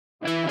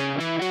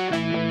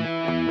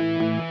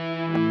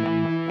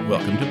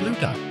Welcome to Blue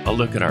Dot, a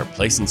look at our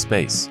place in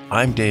space.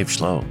 I'm Dave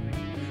Schlom.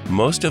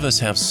 Most of us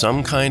have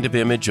some kind of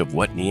image of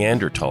what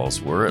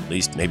Neanderthals were, at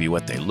least maybe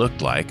what they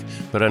looked like,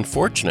 but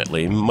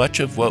unfortunately, much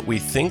of what we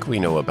think we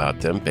know about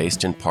them,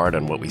 based in part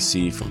on what we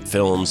see from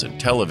films and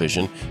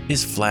television,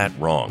 is flat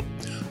wrong.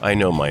 I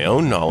know my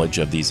own knowledge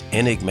of these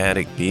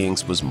enigmatic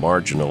beings was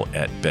marginal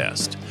at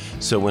best.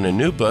 So when a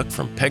new book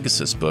from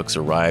Pegasus Books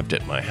arrived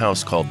at my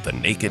house called The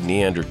Naked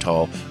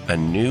Neanderthal, A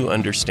New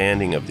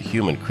Understanding of the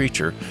Human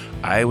Creature,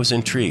 I was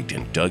intrigued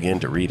and dug in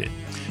to read it.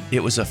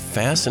 It was a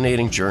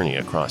fascinating journey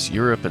across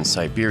Europe and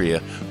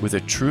Siberia with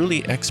a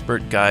truly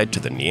expert guide to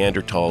the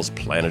Neanderthals'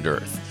 planet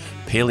Earth,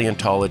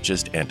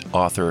 paleontologist and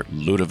author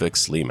Ludovic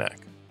Slimak.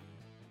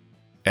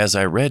 As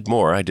I read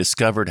more, I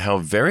discovered how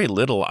very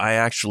little I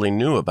actually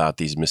knew about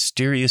these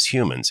mysterious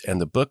humans, and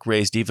the book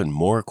raised even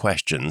more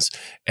questions,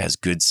 as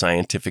good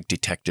scientific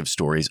detective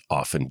stories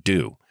often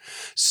do.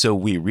 So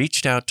we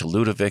reached out to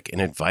Ludovic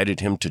and invited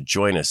him to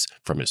join us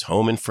from his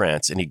home in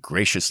France, and he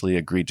graciously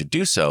agreed to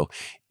do so,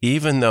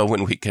 even though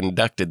when we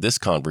conducted this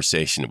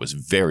conversation, it was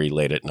very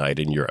late at night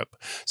in Europe.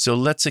 So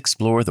let's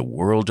explore the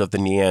world of the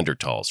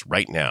Neanderthals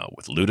right now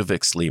with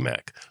Ludovic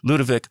Slimak.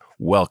 Ludovic,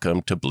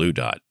 welcome to Blue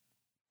Dot.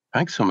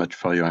 Thanks so much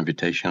for your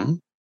invitation.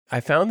 I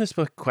found this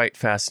book quite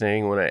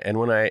fascinating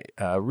when I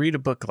read a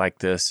book like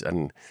this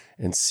and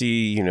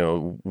see,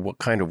 what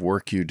kind of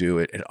work you do,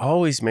 it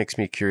always makes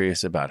me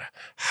curious about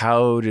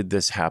how did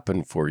this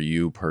happen for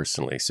you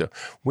personally. So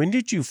when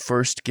did you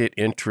first get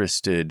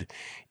interested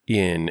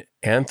in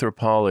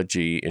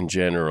anthropology in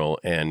general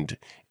and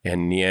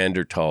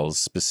Neanderthals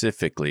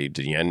specifically?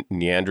 Did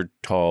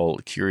Neanderthal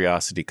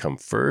curiosity come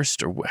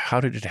first, or how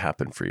did it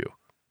happen for you?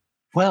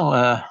 Well,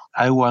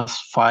 I was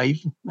 5,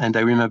 and I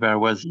remember I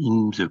was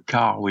in the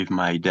car with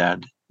my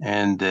dad,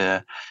 and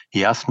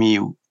he asked me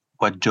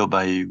what job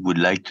I would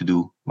like to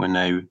do when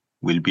I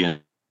will be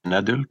an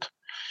adult.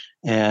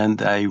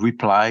 And I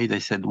replied, I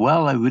said,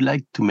 well, I would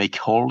like to make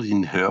holes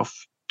in earth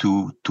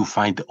to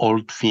find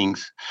old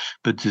things.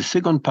 But the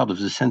second part of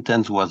the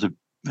sentence was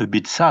a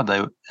bit sad,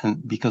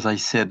 because I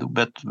said,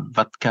 but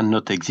that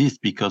cannot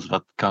exist because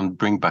that can't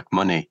bring back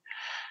money.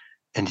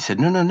 And he said,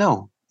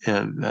 no.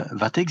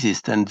 That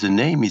exists, and the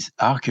name is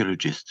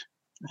archaeologist.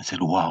 I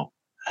said, wow,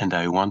 and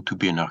I want to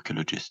be an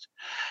archaeologist.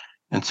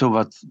 And so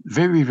that's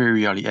very,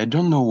 very early. I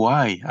don't know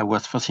why I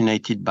was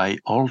fascinated by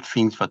all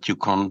things that you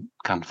can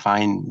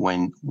find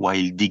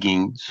while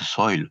digging the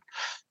soil.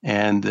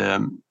 And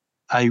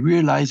I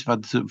realized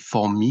that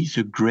for me,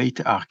 the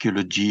great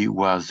archaeology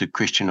was the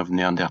question of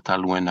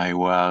Neanderthal when I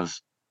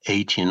was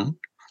 18.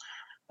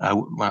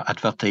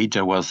 At that age,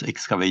 I was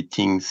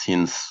excavating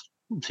since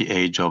the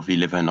age of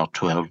 11 or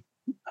 12.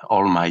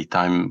 All my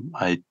time,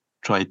 I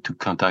tried to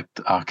contact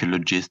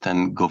archaeologists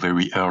and go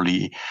very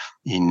early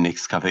in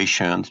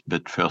excavations,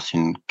 but first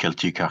in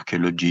Celtic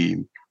archaeology,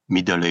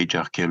 Middle Age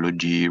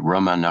archaeology,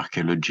 Roman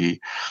archaeology.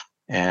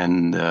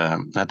 And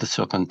at a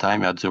certain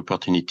time, I had the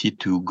opportunity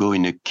to go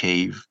in a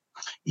cave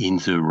in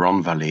the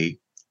Rhone Valley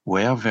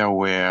where there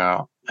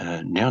were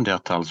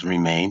Neanderthals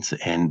remains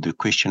and the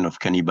question of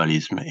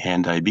cannibalism.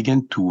 And I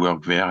began to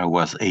work there. I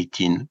was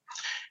 18,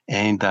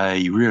 and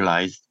I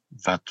realized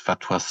that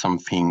was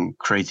something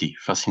crazy,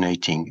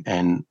 fascinating.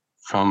 And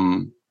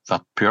from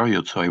that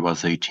period, so I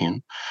was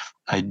 18,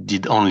 I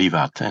did only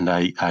that. And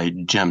I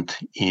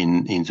jumped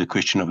in the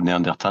question of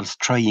Neanderthals,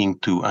 trying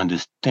to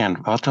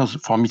understand what was,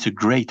 for me, the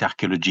great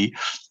archaeology,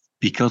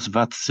 because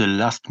that's the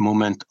last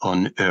moment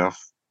on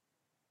Earth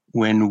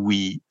when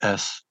we,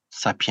 us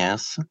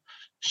sapiens,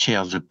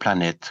 share the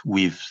planet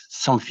with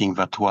something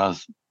that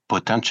was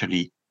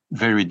potentially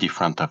very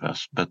different of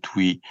us, but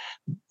we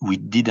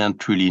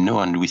didn't really know,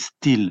 and we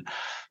still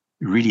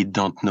really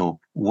don't know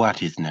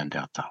what is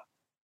Neanderthal.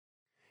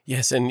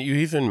 Yes, and you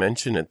even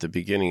mentioned at the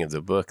beginning of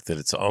the book that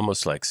it's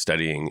almost like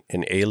studying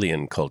an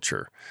alien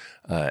culture,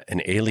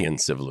 an alien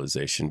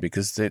civilization,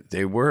 because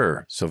they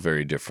were so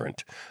very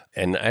different.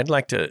 And I'd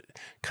like to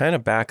kind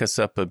of back us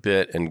up a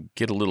bit and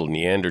get a little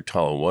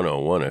Neanderthal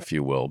 101, if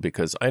you will,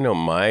 because I know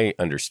my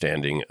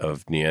understanding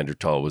of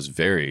Neanderthal was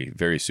very,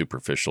 very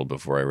superficial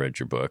before I read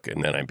your book,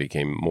 and then I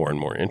became more and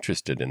more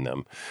interested in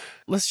them.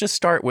 Let's just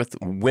start with,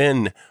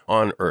 when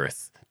on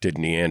Earth did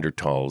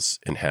Neanderthals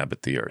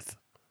inhabit the Earth?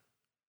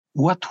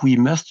 What we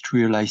must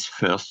realize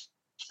first,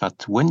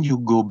 that when you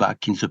go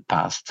back in the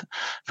past,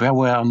 there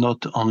were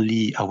not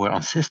only our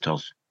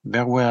ancestors,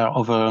 there were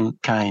other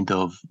kind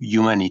of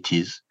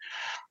humanities,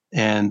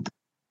 and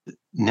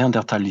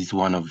Neanderthal is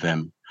one of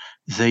them.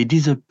 They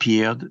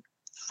disappeared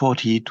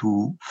 40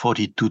 to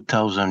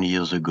 42,000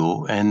 years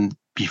ago, and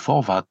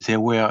before that, they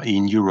were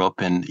in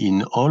Europe and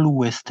in all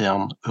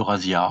Western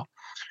Eurasia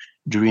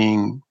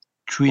during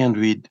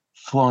 300,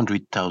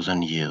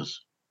 400,000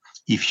 years.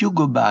 If you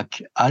go back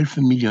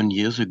 500,000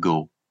 years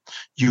ago,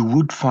 you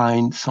would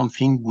find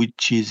something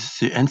which is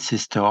the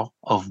ancestor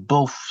of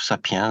both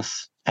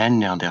sapiens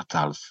and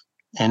Neanderthals.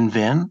 And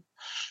then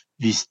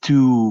these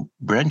two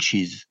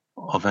branches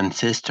of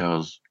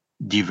ancestors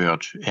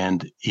diverge,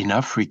 and in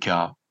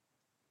Africa,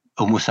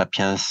 Homo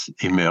sapiens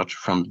emerged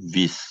from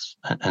this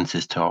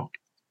ancestor.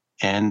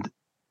 And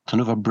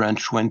another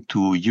branch went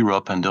to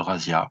Europe and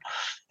Eurasia.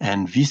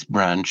 And this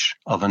branch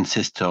of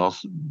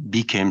ancestors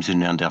became the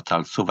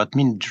Neanderthals. So that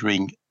means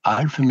during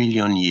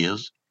 500,000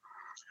 years,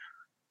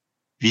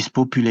 this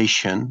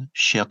population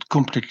shared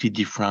completely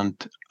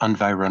different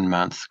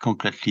environments,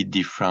 completely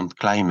different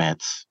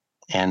climates.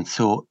 And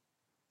so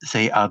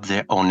they had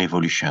their own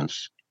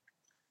evolutions.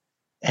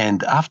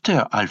 And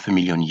after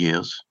 500,000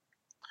 years,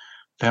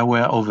 there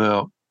were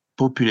other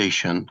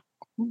populations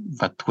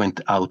that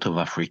went out of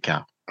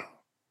Africa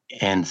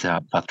and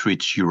that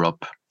reached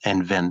Europe.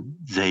 And then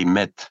they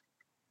met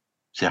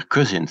their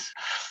cousins.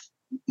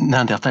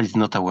 Neanderthal is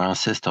not our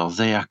ancestors,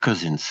 they are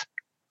cousins.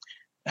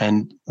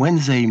 And when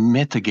they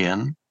met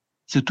again,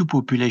 the two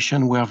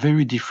populations were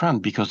very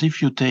different, because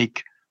if you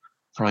take,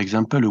 for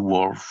example, a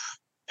wolf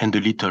and a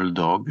little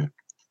dog,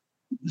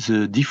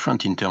 the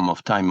difference in terms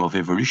of time of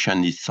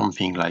evolution is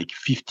something like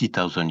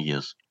 50,000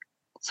 years.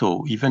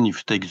 So even if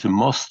you take the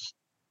most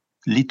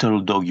little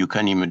dog you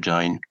can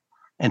imagine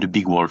and a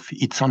big wolf,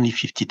 it's only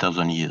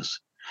 50,000 years.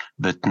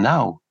 But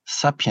now,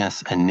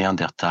 sapiens and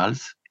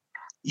Neanderthals,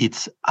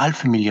 it's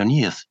 500,000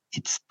 years.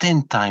 It's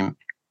 10 times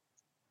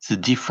the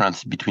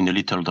difference between a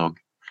little dog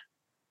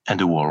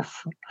and a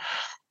wolf.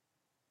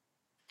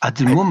 At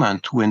the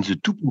moment when the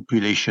two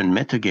populations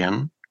met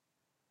again,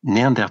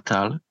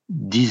 Neanderthal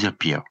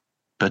disappear,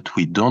 but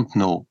we don't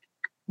know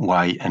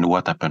why and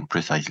what happened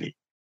precisely.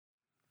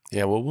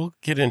 Yeah, well, we'll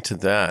get into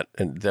that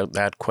and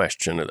that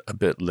question a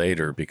bit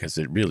later, because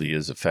it really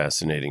is a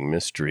fascinating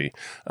mystery.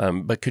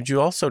 But could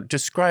you also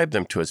describe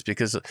them to us?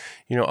 Because,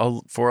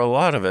 for a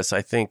lot of us,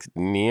 I think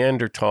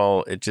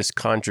Neanderthal, it just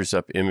conjures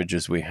up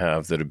images we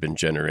have that have been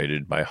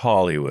generated by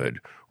Hollywood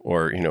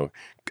or,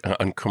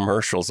 on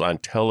commercials on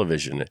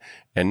television,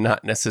 and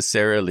not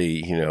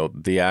necessarily,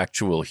 the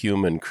actual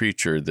human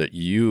creature that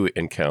you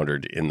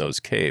encountered in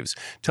those caves.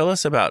 Tell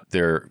us about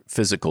their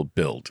physical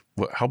build.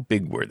 How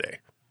big were they?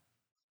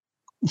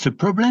 The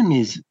problem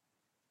is,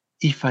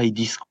 if I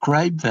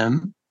describe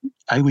them,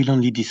 I will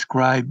only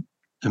describe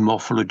the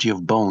morphology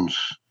of bones.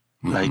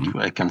 Mm-hmm.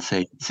 Like I can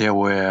say they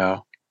were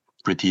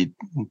pretty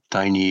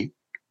tiny,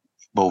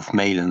 both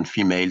male and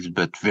females,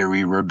 but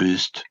very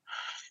robust.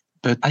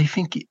 But I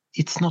think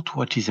it's not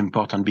what is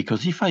important,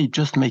 because if I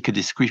just make a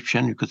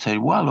description, you could say,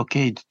 well,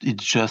 okay,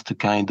 it's just a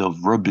kind of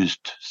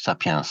robust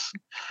sapiens.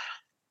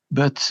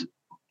 But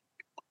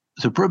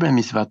the problem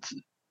is that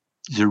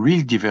the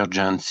real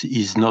divergence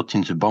is not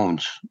in the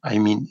bones. I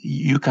mean,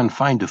 you can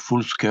find a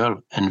full skull,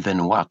 and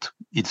then what?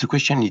 It's a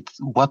question, it's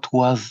what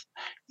was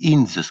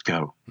in the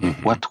skull?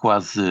 Mm-hmm. What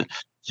was the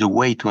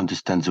way to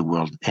understand the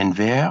world? And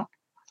there,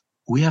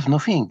 we have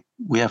nothing.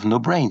 We have no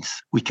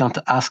brains. We can't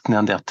ask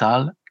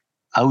Neanderthal,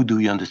 how do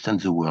you understand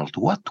the world?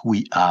 What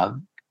we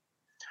have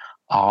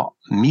are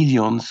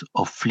millions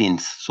of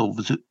flints. So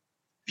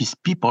these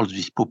people,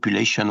 this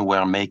population,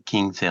 were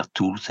making their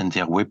tools and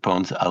their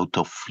weapons out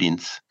of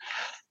flints.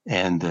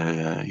 And,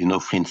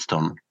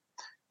 flintstone.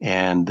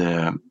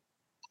 And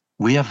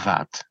we have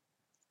that.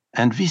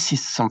 And this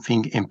is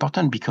something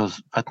important,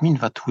 because that means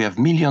that we have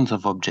millions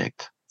of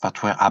objects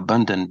that were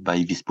abandoned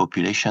by this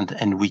population,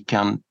 and we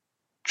can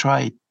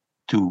try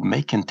to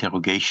make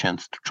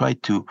interrogations to try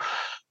to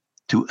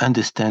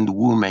understand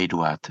who made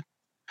what.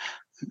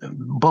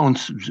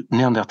 Bones,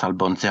 Neanderthal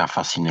bones, they are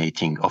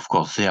fascinating. Of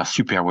course, they are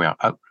super rare.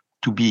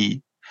 To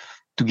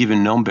give a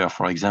number,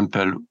 for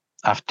example,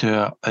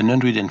 after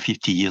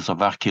 150 years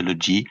of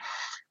archaeology,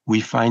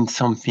 we find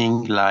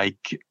something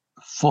like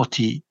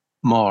 40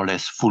 more or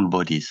less full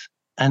bodies.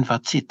 And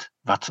that's it.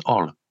 That's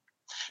all.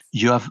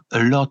 You have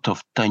a lot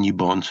of tiny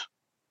bones,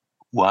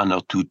 one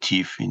or two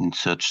teeth in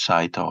such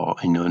site or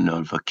in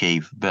another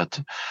cave. But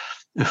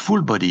a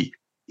full body,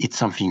 it's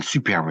something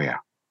super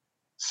rare.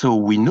 So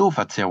we know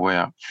that they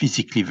were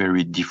physically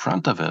very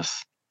different of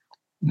us,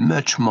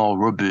 much more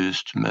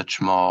robust, much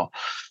more.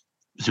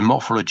 The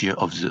morphology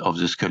of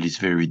the skull is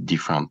very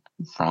different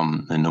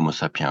from the Homo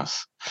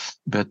sapiens.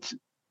 But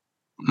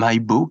my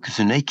book,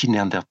 The Naked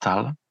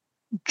Neanderthal,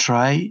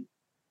 try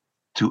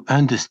to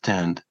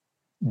understand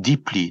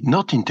deeply,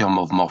 not in terms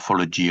of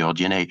morphology or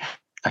DNA.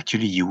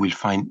 Actually, you will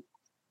find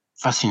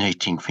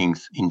fascinating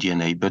things in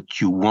DNA,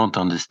 but you won't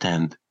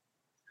understand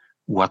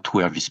what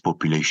were these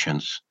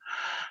populations.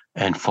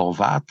 And for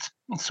that,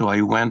 so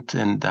I went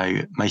and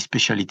my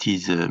specialty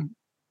is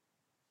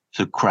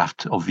the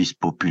craft of these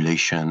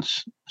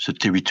populations, the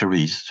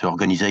territories, the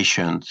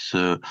organizations,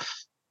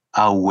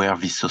 how were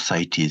these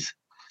societies.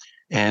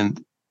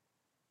 And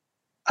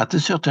at a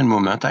certain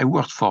moment, I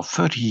worked for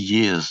 30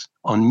 years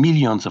on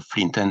millions of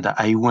flint, and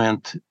I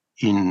went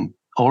in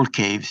all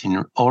caves,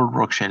 in all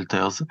rock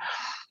shelters,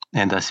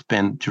 and I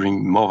spent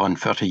during more than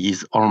 30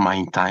 years all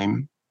my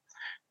time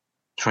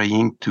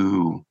trying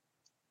to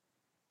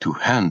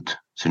hunt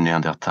the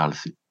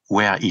Neanderthals,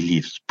 where he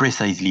lives,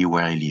 precisely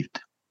where he lived.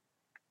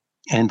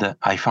 And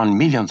I found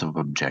millions of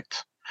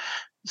objects.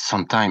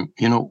 Sometimes,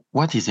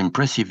 what is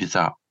impressive is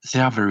that they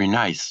are very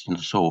nice.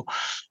 So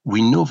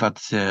we know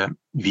that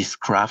this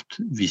craft,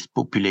 this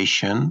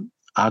population,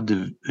 had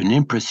an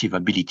impressive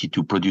ability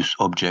to produce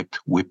objects,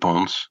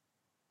 weapons,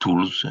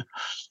 tools.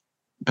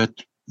 But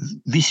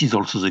This is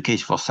also the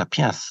case for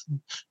sapiens.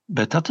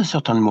 But at a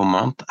certain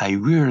moment, I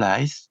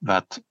realized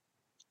that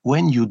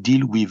when you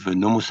deal with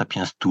an Homo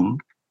sapiens tool,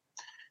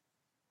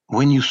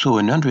 when you saw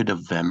 100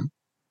 of them,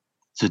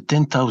 the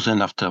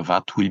 10,000 after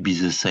that will be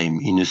the same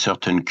in a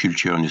certain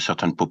culture, in a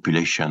certain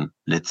population,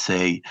 let's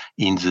say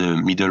in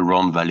the Middle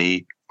Rhone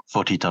Valley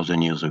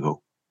 40,000 years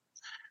ago.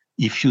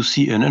 If you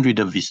see 100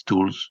 of these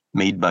tools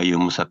made by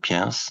Homo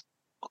sapiens,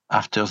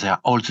 after they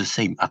are all the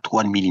same, at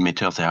 1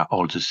 millimeter, they are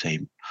all the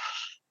same.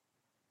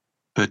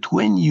 But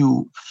when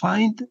you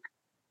find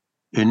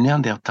a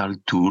Neanderthal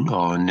tool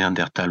or a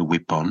Neanderthal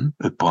weapon,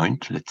 a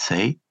point, let's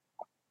say,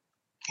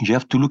 you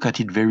have to look at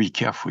it very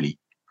carefully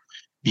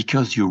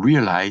because you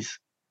realize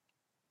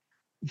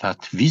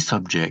that this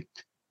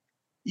object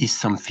is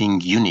something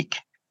unique.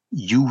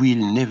 You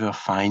will never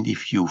find,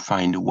 if you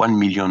find 1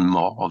 million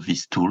more of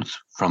these tools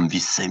from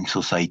this same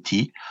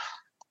society,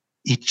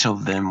 each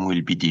of them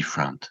will be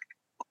different.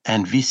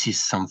 And this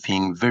is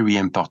something very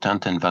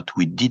important and that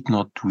we did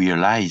not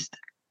realize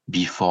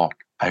before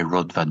I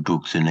wrote that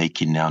book, The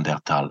Naked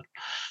Neanderthal.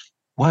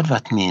 What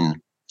that means?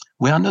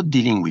 We are not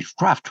dealing with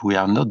craft. We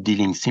are not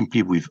dealing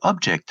simply with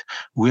object.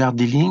 We are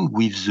dealing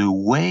with the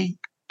way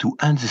to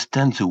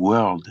understand the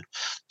world.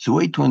 The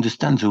way to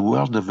understand the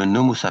world of an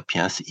Homo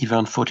sapiens,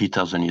 even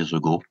 40,000 years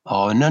ago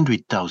or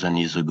 100,000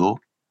 years ago,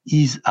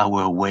 is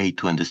our way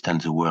to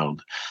understand the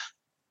world.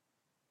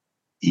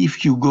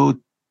 If you go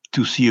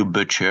to see a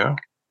butcher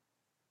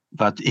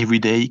that every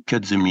day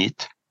cuts the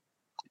meat,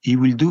 he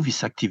will do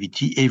this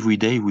activity every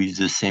day with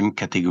the same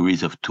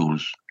categories of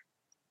tools.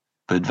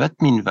 But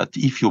that means that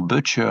if your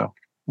butcher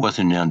was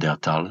a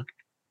Neanderthal,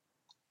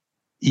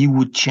 he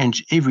would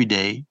change every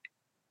day,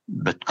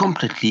 but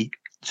completely,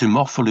 the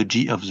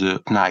morphology of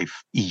the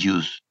knife he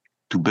used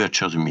to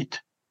butcher the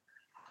meat.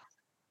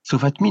 So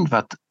that means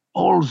that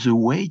all the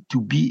way to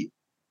be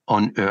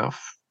on Earth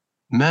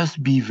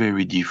must be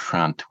very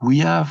different. We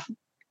have,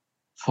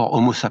 for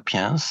Homo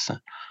sapiens,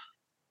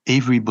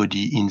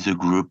 everybody in the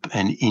group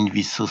and in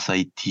this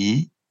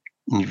society,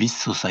 in these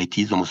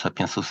societies, Homo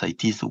sapiens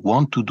societies,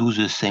 want to do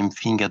the same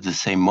thing at the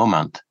same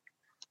moment.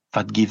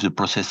 That gives a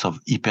process of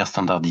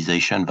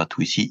hyper-standardization that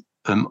we see.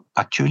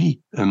 Actually,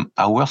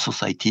 our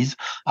societies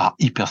are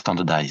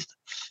hyper-standardized.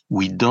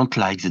 We don't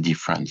like the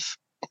difference.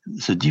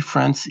 The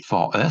difference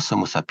for us,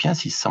 Homo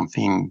sapiens, is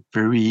something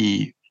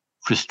very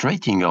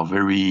frustrating or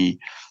very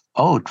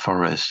odd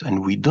for us,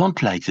 and we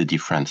don't like the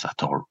difference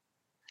at all.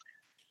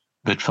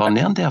 But for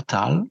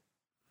Neanderthal,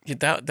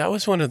 that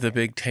was one of the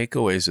big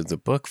takeaways of the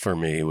book for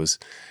me, was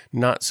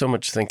not so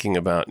much thinking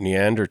about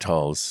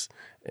Neanderthals,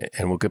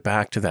 and we'll get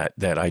back to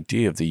that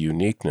idea of the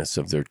uniqueness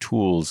of their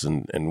tools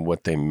and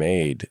what they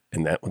made,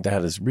 and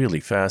that is really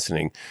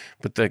fascinating.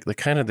 But the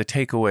kind of the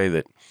takeaway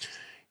that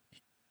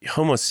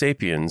Homo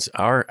sapiens,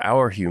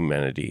 our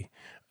humanity,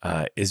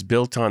 is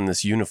built on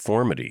this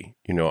uniformity,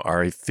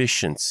 our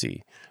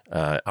efficiency,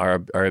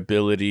 our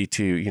ability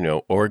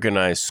to,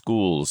 organize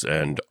schools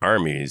and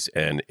armies,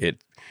 and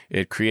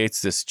it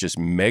creates this just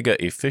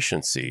mega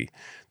efficiency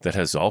that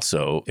has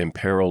also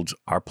imperiled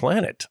our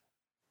planet.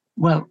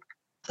 Well,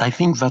 I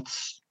think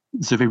that's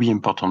the very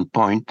important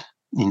point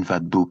in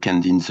that book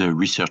and in the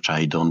research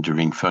I done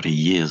during 30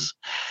 years.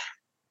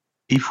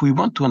 If we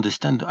want to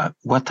understand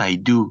what I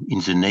do in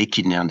the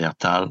Naked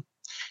Neanderthal,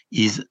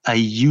 is I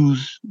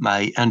use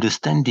my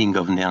understanding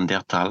of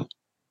Neanderthal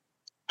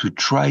to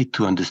try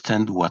to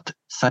understand what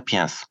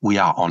sapiens we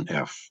are on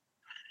Earth.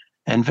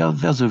 And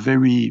there's a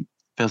very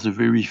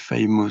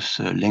famous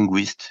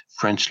linguist,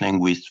 French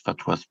linguist,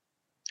 that was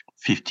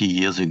 50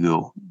 years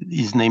ago.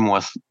 His name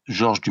was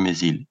Georges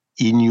Dumézil.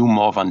 He knew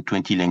more than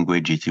 20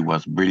 languages. He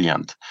was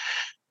brilliant.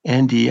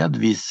 And he had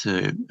this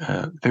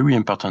very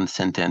important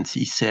sentence.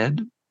 He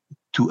said,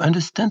 to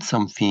understand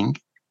something,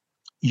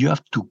 you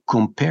have to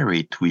compare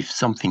it with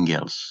something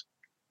else.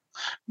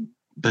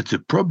 But the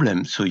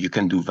problem, so you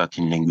can do that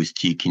in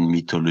linguistics, in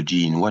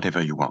mythology, in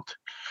whatever you want.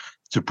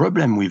 The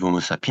problem with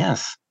Homo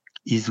sapiens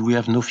is we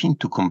have nothing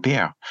to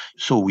compare.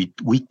 So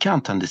we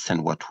can't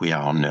understand what we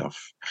are on Earth.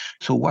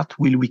 So what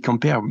will we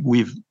compare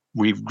with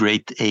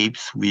great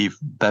apes, with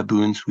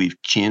baboons, with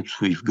chimps,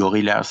 with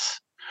gorillas?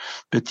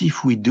 But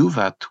if we do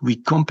that, we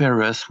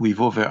compare us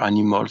with other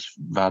animals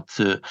that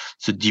the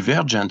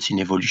divergence in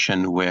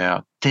evolution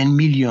were 10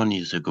 million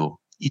years ago.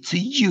 It's a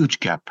huge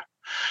gap.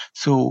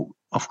 So,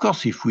 of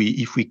course, if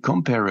we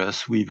compare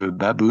us with a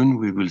baboon,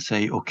 we will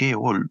say, okay,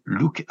 well,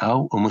 look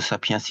how Homo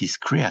sapiens is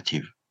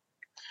creative.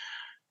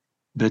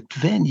 But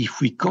then if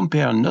we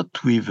compare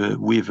not with a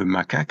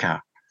macaque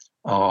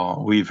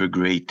or with a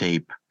great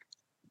ape,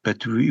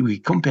 but we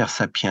compare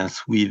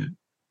sapiens with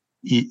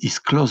his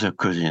closer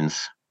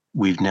cousins,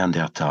 with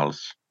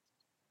Neanderthals.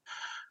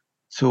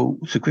 So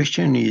the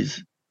question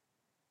is,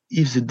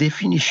 if the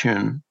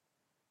definition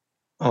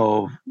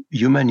of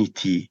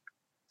humanity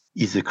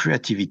is the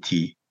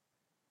creativity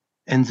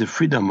and the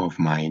freedom of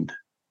mind,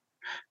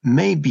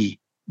 maybe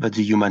that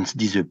the humans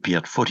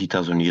disappeared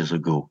 40,000 years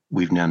ago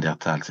with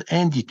Neanderthals,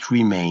 and it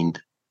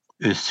remained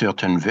a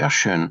certain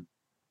version,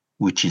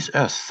 which is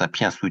us,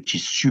 sapiens, which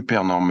is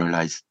super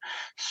normalized,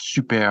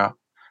 super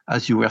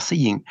as you were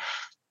saying,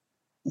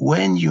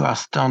 when you are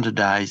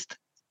standardized,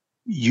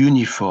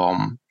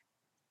 uniform,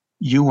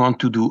 you want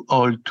to do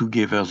all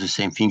together the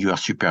same thing, you are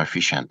super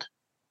efficient.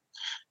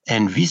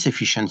 And this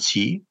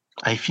efficiency,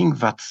 I think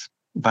that's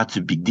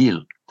a big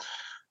deal.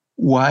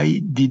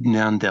 Why did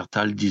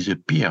Neanderthal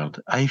disappeared?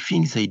 I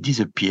think they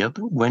disappeared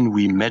when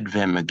we met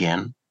them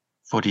again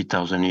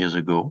 40,000 years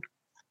ago,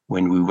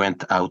 when we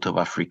went out of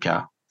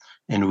Africa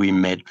and we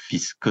met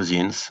these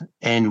cousins,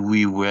 and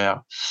we were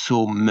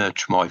so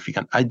much more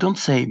efficient. I don't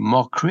say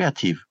more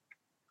creative.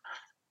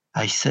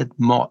 I said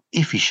more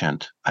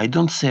efficient. I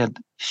don't say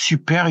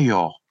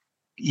superior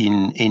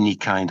in any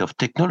kind of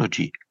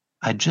technology.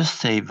 I just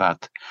say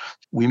that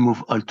we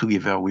move all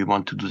together. We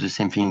want to do the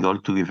same thing all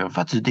together.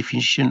 That's the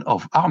definition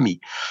of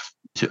army.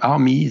 The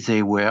army,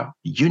 they wear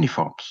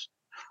uniforms,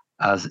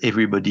 as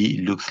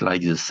everybody looks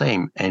like the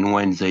same. And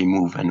when they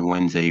move and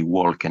when they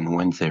walk and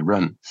when they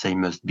run, they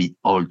must be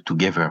all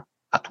together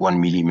at 1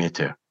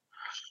 millimeter.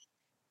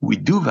 We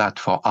do that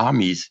for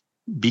armies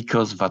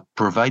because that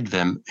provide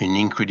them an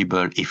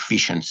incredible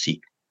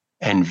efficiency.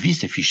 And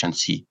this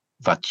efficiency,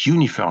 that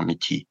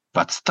uniformity,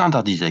 that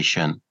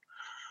standardization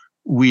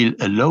will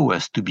allow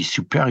us to be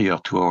superior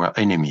to our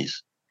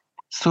enemies.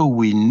 So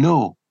we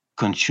know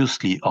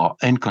consciously or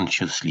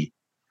unconsciously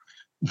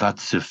that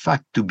the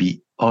fact to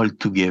be all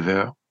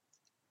together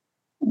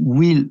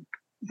will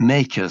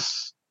make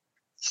us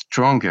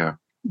stronger,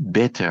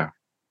 better,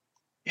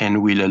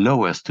 and will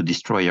allow us to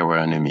destroy our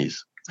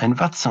enemies. And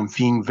that's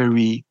something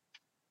very,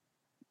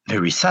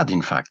 very sad,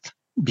 in fact,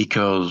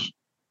 because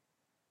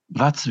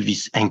that's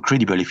this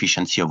incredible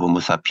efficiency of Homo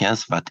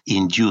sapiens that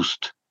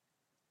induced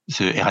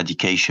the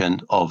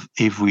eradication of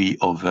every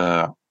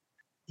other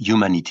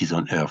humanities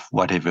on Earth,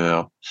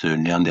 whatever the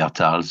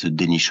Neanderthals, the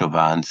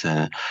Denisovans,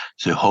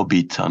 the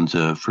Hobbit on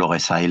the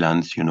Flores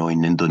Islands,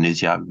 in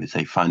Indonesia, where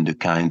they find a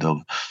kind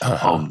of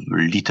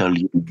little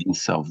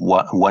humans of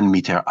 1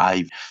 meter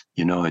high.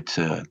 It's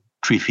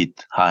 3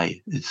 feet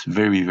high. It's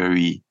very,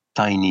 very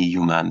tiny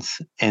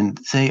humans. And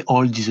they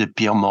all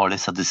disappear more or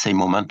less at the same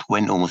moment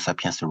when Homo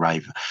sapiens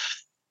arrive.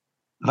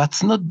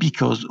 That's not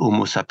because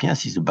Homo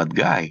sapiens is a bad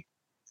guy.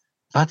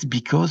 That's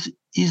because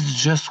he's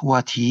just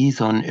what he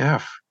is on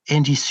Earth,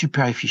 and he's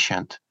super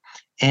efficient.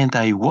 And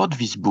I wrote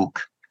this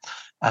book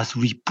as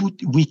we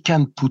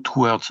can put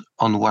words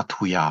on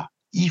what we are.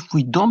 If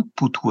we don't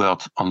put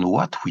words on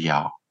what we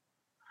are,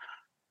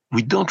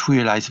 we don't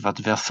realize that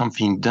there's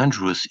something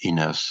dangerous in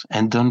us,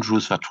 and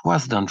dangerous that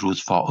was dangerous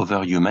for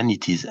other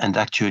humanities. And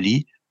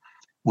actually,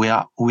 we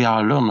are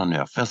alone on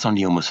Earth. There's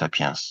only Homo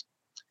sapiens.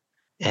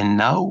 And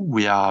now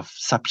we are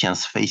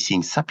sapiens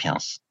facing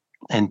sapiens.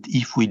 And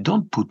if we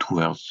don't put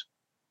words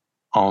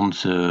on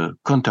the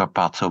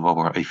counterparts of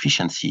our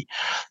efficiency,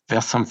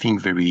 there's something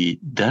very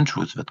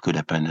dangerous that could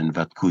happen, and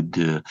that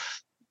could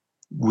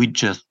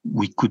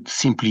we could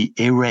simply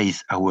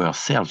erase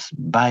ourselves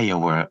by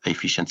our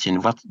efficiency.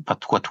 And that's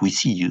what we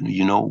see,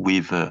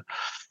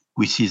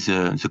 we see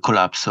the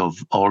collapse of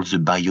all the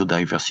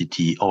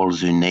biodiversity, all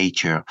the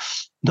nature,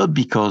 not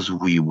because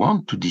we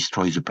want to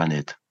destroy the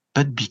planet,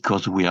 but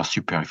because we are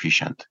super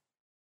efficient.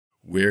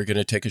 We're going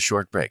to take a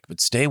short break,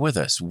 but stay with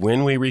us.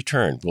 When we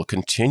return, we'll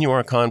continue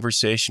our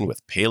conversation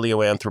with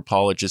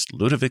paleoanthropologist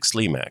Ludovic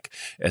Slimak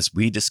as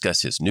we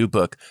discuss his new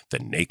book, The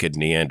Naked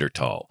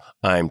Neanderthal.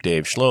 I'm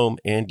Dave Schlom,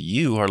 and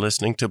you are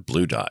listening to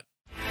Blue Dot.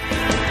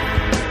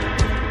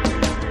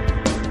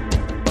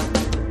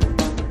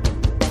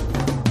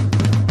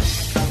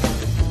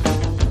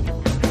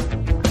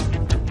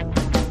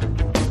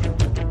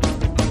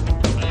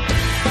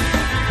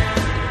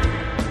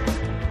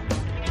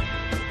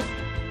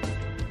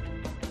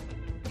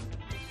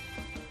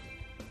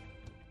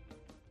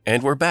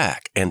 And we're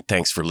back, and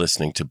thanks for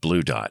listening to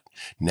Blue Dot.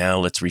 Now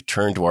let's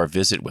return to our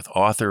visit with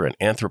author and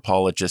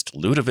anthropologist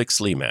Ludovic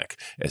Slimak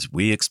as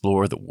we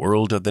explore the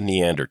world of the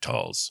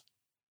Neanderthals.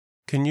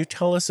 Can you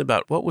tell us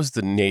about what was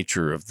the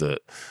nature of the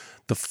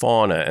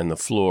fauna and the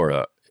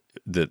flora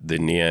that the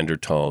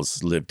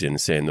Neanderthals lived in,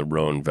 say, in the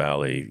Rhone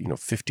Valley,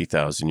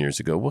 50,000 years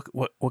ago?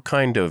 What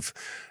kind of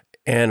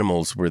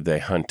animals were they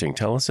hunting?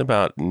 Tell us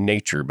about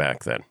nature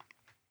back then.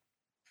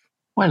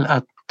 Well,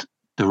 at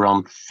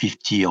around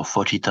 50 or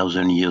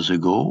 40,000 years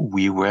ago,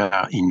 we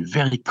were in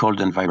very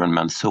cold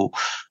environments. So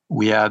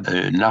we had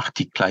an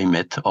Arctic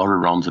climate all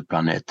around the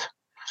planet,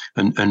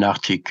 an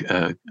Arctic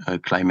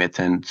climate.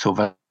 And so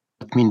that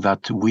means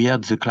that we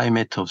had the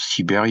climate of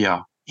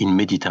Siberia in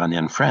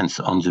Mediterranean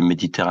France, on the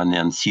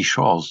Mediterranean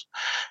seashores.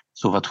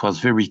 So that was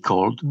very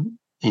cold,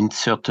 in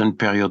certain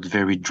periods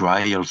very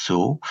dry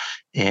also.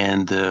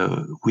 And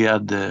we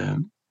had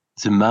the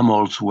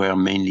mammals were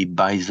mainly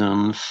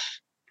bisons,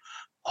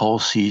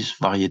 horses,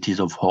 varieties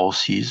of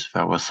horses.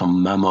 There were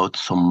some mammoths,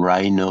 some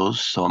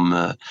rhinos, some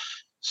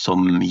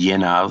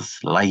hyenas,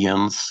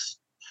 lions,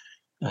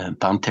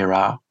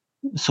 panthera.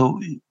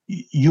 So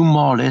you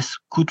more or less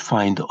could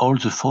find all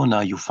the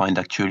fauna you find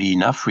actually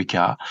in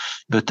Africa,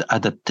 but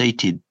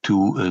adapted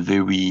to a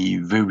very,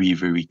 very,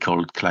 very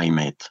cold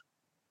climate.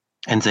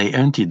 And they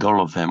hunted all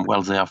of them.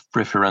 Well, they have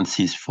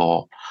preferences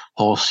for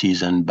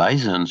horses and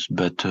bisons,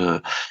 but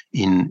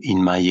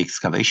in my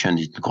excavation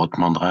in Grotte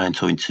Mandrin,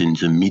 so it's in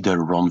the middle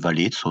Rhone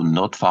Valley, so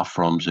not far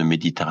from the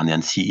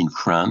Mediterranean Sea in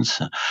France.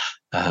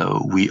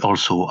 We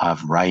also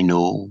have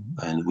rhino,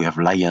 and we have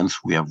lions,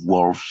 we have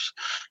wolves,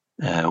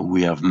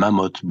 we have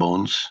mammoth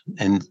bones,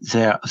 and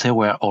they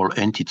were all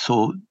hunted.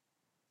 So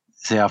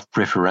they have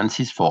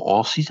preferences for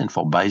horses and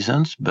for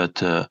bisons,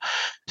 but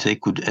they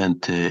could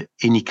hunt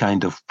any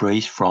kind of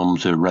prey from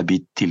the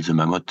rabbit till the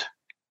mammoth.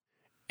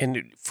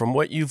 And from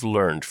what you've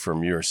learned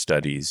from your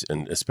studies,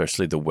 and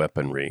especially the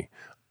weaponry,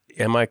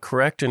 am I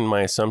correct in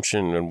my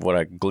assumption and what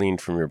I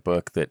gleaned from your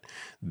book that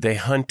they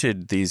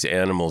hunted these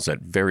animals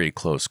at very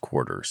close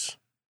quarters?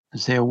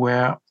 They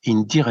were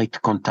in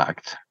direct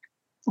contact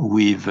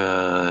with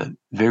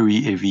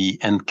very heavy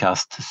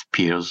hand-cast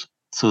spears.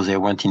 So they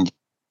went in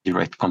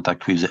direct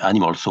contact with the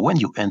animal. So when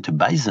you hunt a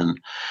bison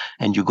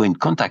and you go in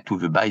contact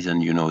with a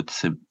bison,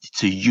 it's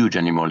a huge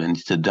animal and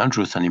it's a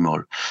dangerous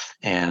animal.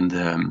 And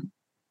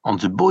on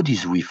the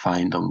bodies we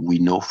find, we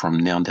know from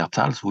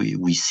Neanderthals,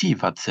 we see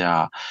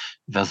that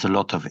there's a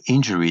lot of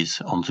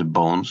injuries on the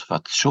bones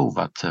that show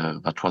that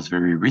that was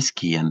very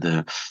risky and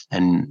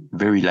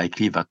very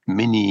likely that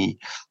many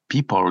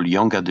people,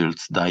 young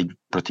adults, died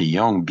pretty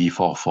young,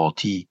 before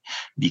 40,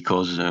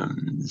 because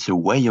the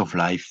way of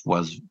life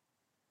was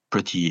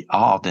pretty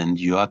hard, and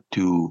you had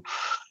to,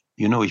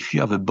 if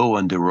you have a bow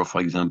and arrow, for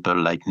example,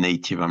 like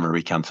Native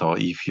Americans, or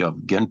if you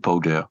have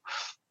gunpowder,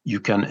 you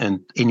can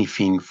hunt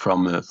anything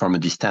from a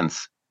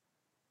distance,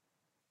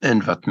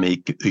 and that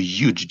make a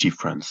huge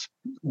difference.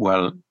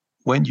 Well,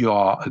 when you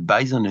are a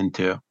bison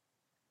hunter,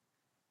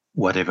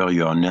 whatever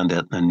you are,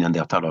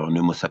 Neanderthal or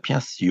Homo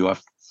sapiens, you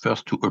have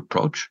first to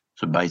approach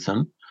the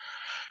bison,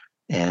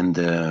 and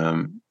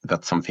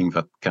that's something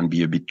that can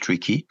be a bit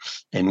tricky.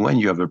 And when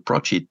you have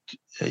approached it,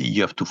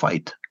 you have to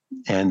fight,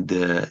 and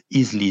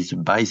easily the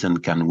bison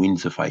can win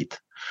the fight.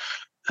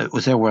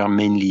 They were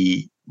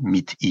mainly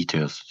meat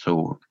eaters,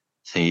 so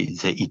they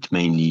eat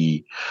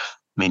mainly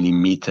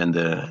meat,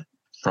 and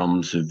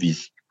from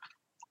these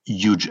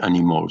huge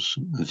animals.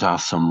 There are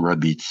some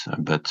rabbits,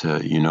 but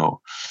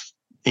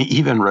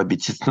even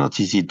rabbits, it's not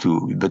easy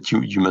but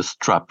you must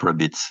trap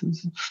rabbits,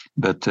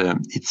 but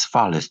it's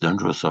far less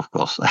dangerous, of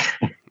course.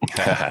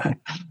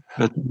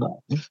 But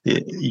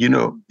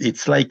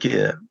it's like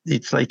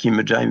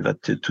imagine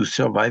that to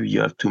survive you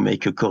have to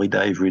make a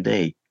corrida every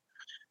day.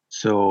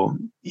 So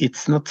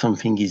it's not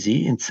something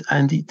easy.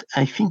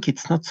 I think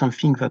it's not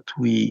something that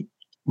we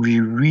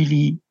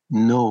really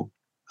know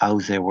how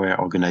they were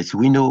organized.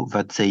 We know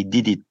that they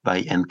did it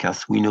by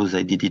handcuffs. We know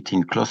they did it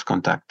in close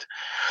contact,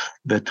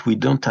 but we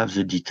don't have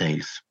the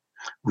details.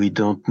 We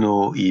don't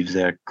know if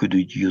they could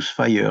use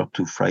fire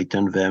to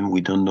frighten them.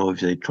 We don't know if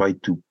they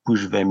tried to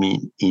push them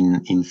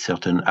in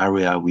certain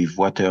area with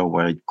water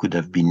where it could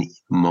have been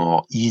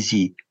more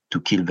easy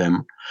to kill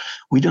them.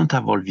 We don't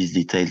have all these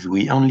details.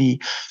 We only,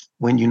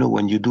 when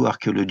you do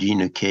archaeology in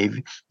a cave,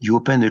 you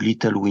open a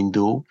little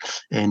window,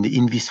 and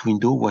in this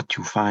window, what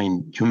you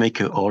find, you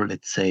make a hole,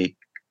 let's say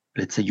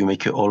you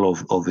make a hole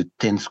of a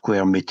 10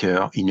 square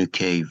meter in a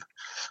cave.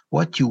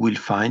 What you will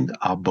find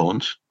are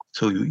bones.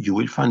 So you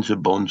will find the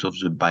bones of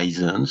the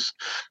bisons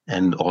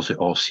or the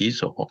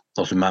horses or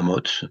the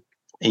mammoths.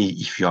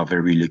 If you are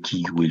very lucky,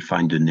 you will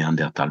find the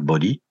Neanderthal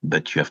body,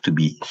 but you have to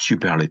be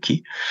super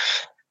lucky.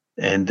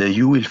 And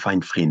you will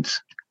find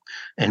flints.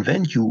 And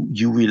then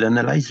you will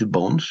analyze the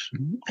bones,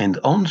 and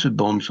on the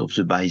bones of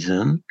the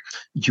bison,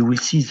 you will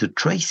see the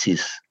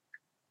traces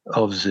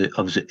of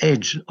the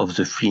edge of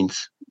the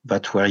flints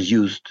that were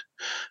used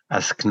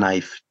as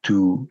knife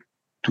to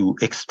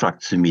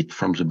extract the meat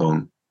from the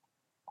bone.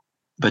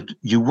 But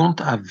you won't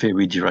have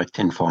very direct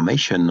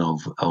information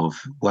of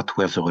what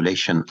was the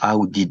relation,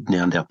 how did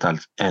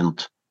Neanderthals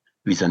hunt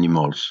with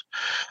animals.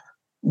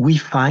 We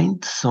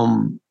find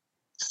some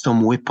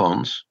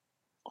weapons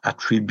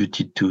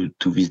attributed to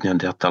these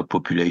Neanderthal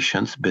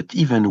populations, but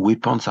even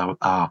weapons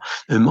are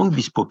among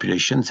these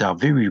populations, they are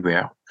very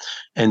rare.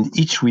 And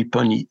each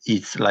weapon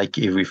is like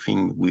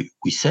everything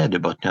we said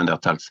about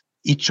Neanderthals.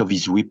 Each of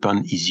these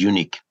weapons is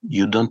unique.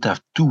 You don't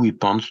have two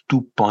weapons,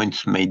 2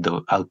 points made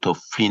out of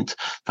flint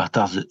that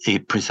are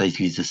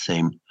precisely the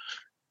same.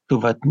 So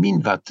that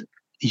means that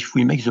if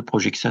we make the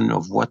projection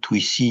of what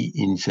we see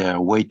in their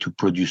way to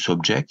produce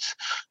objects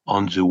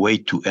on the way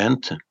to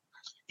hunt,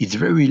 it's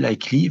very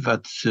likely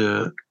that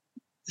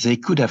they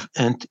could have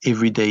hunted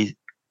everyday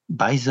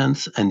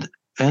bisons and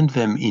hunt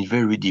them in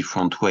very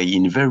different way,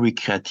 in very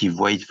creative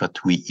ways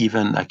that we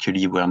even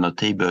actually were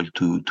not able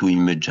to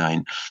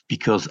imagine,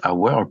 because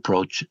our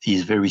approach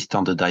is very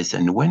standardized.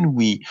 And when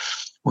we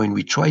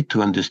try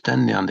to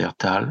understand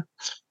Neanderthal,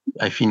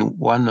 I think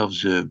one of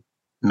the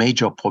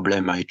major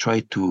problem I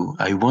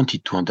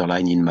wanted to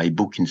underline in my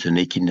book, in the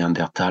Naked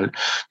Neanderthal,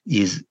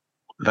 is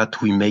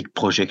that we make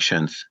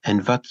projections.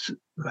 And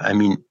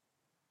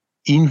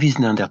in these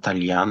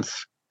Neanderthalians,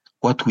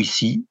 what we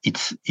see,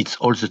 it's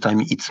all the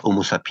time, it's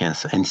Homo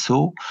sapiens. And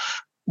so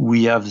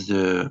we have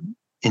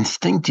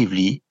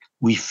instinctively,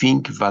 we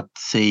think that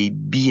they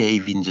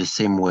behave in the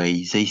same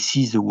way, they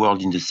see the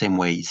world in the same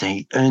way,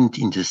 they hunt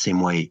in the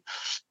same way.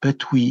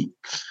 But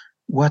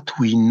what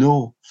we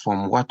know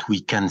from what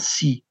we can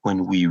see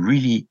when we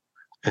really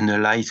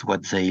analyze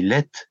what they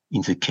let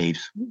in the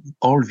caves,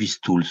 all these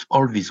tools,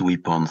 all these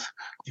weapons,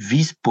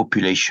 these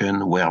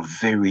populations were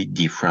very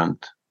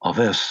different of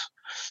us.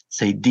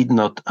 They did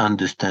not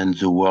understand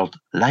the world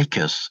like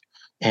us.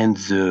 And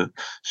the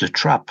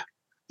trap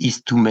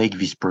is to make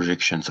these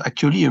projections.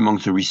 Actually, among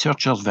the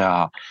researchers, there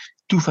are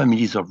two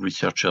families of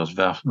researchers.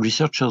 There are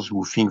researchers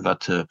who think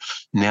that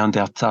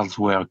Neanderthals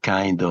were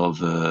kind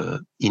of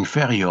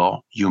inferior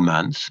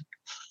humans,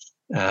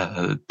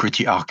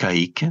 pretty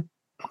archaic.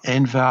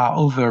 And there are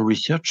other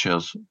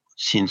researchers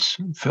since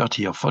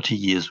 30 or 40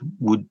 years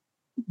would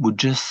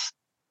just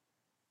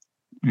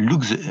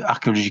look the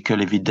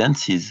archaeological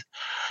evidences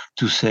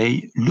to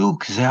say,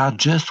 look, they are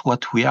just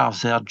what we are.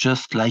 They are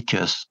just like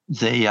us.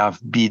 They have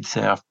beads,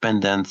 they have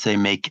pendants, they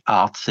make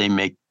art, they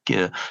make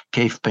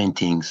cave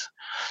paintings.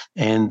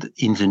 And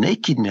in the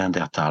Naked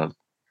Neanderthal,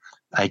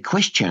 I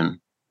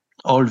question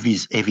all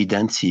these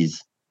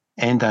evidences,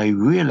 and I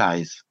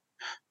realize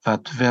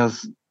that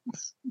there's,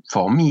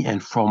 for me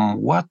and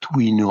from what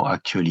we know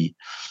actually,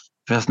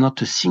 there's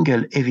not a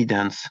single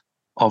evidence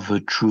of a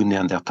true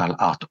Neanderthal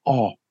art,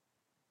 or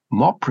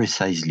more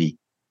precisely,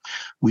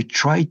 we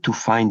try to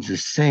find the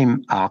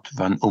same art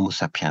than Homo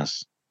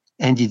sapiens.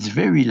 And it's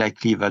very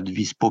likely that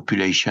this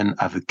population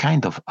have a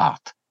kind of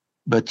art,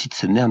 but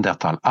it's a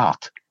Neanderthal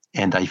art.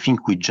 And I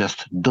think we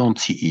just don't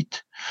see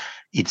it.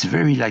 It's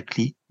very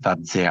likely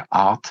that their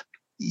art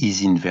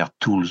is in their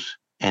tools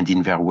and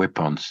in their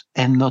weapons,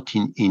 and not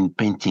in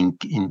painting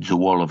in the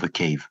wall of a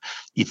cave.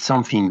 It's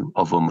something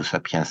of Homo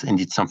sapiens,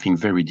 and it's something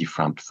very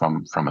different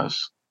from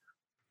us.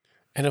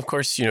 And of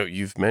course,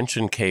 you've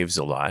mentioned caves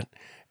a lot.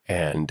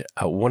 And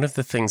one of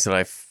the things that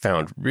I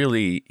found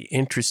really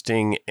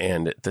interesting,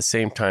 and at the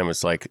same time,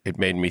 it's like it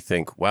made me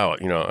think, wow,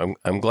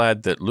 I'm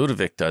glad that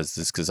Ludovic does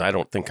this, because I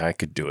don't think I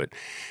could do it,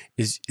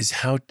 is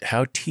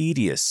how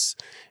tedious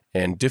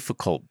and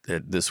difficult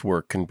this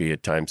work can be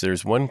at times.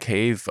 There's one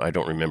cave, I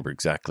don't remember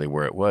exactly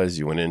where it was.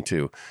 You went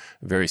into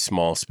a very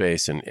small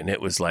space, and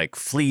it was like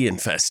flea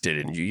infested,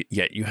 and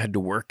yet you had to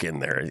work in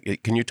there.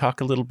 Can you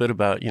talk a little bit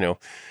about,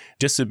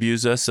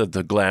 disabuse us of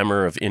the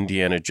glamour of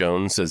Indiana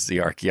Jones as the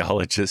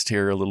archaeologist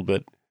here a little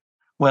bit?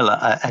 Well,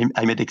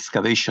 I made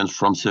excavations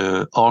from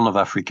the Horn of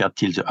Africa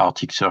till the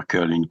Arctic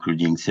Circle,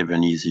 including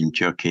 7 years in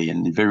Turkey,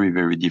 and very,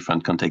 very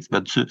different contexts.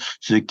 But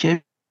the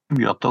cave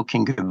we are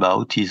talking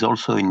about is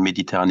also in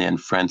Mediterranean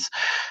France.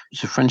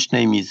 The French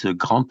name is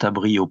Grand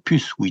Abri aux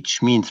Puces,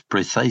 which means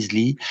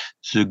precisely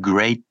the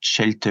great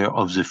shelter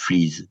of the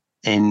fleas.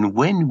 And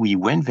when we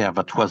went there,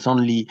 that was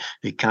only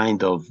a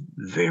kind of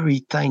very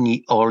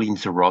tiny hole in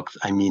the rocks.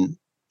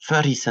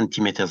 30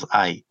 centimeters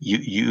high.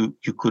 You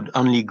could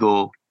only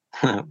go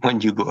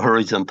when you go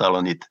horizontal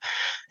on it.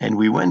 And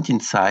we went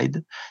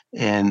inside,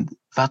 and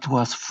that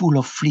was full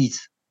of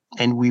fleas,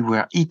 and we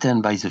were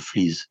eaten by the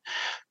fleas.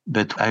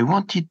 But I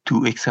wanted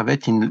to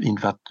excavate in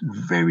that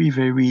very,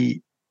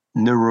 very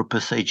narrow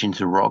passage in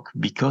the rock,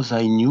 because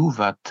I knew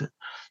that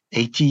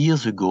 80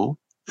 years ago,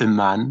 a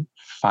man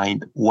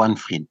found one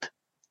flint.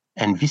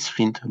 And this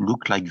flint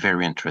looked like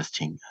very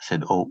interesting. I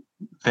said, oh,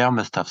 there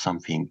must have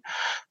something.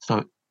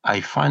 So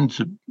I found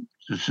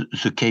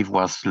the cave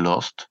was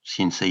lost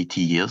since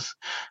 80 years,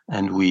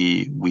 and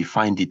we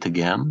find it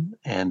again,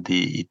 and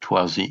it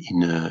was in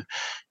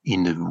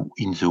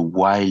the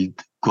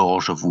wild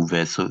gorge of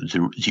Uves. So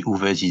the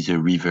Uves is a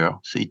river,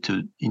 so it's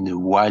in a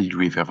wild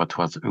river. That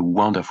was a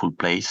wonderful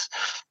place,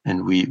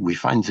 and we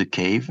find the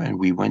cave, and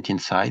we went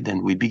inside,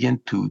 and we began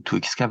to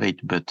excavate.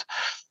 But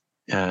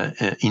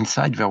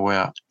inside there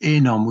were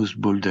enormous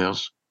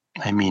boulders.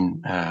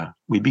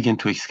 We began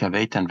to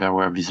excavate, and there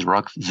were these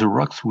rocks. The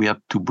rocks we had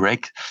to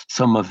break,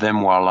 some of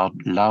them were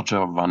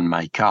larger than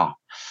my car.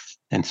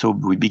 And so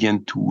we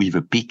began with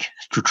a pick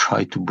to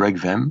try to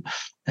break them.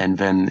 And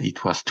then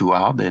it was too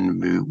hard,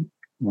 and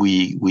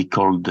we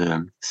called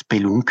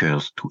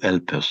spelunkers to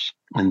help us.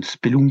 And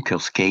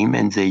spelunkers came,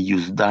 and they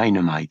used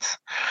dynamite.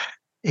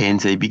 And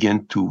they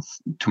began to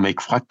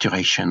make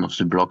fracturation of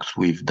the blocks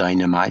with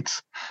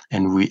dynamites.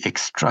 And we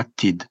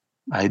extracted,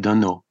 I don't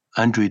know,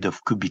 hundreds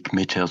of cubic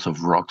meters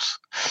of rocks.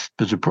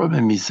 But the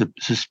problem is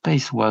the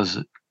space was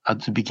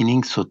at the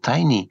beginning so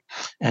tiny,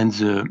 and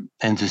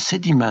the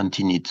sediment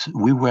in it.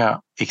 We were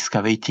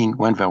excavating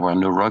when there were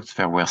no rocks,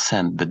 there were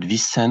sand, but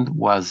this sand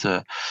was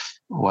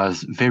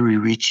very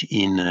rich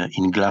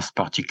in glass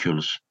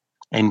particles,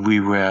 and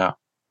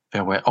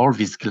there were all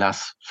this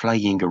glass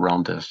flying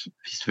around us,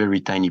 this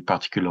very tiny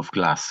particle of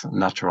glass,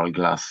 natural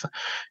glass.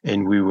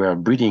 And we were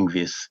breathing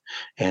this.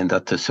 And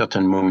at a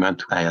certain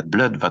moment, I had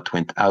blood that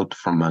went out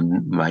from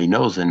my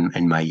nose and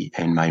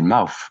my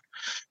mouth,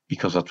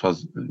 because that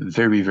was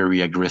very,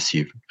 very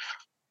aggressive.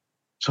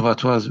 So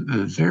that was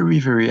a very,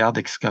 very hard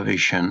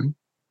excavation.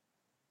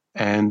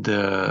 And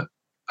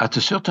at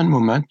a certain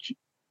moment,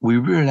 we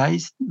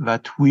realized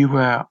that we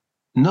were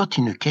not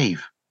in a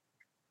cave.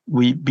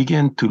 We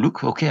began to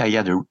look, okay, I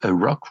had a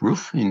rock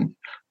roof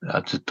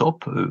at the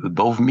top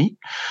above me.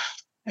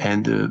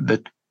 And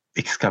but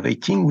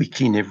excavating, we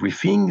clean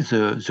everything.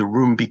 The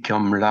room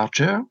become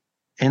larger,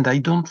 and I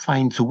don't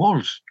find the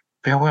walls.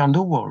 There were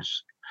no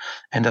walls.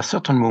 And at a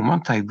certain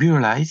moment, I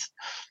realized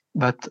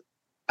that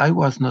I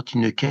was not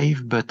in a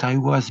cave, but I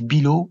was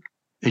below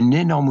an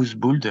enormous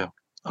boulder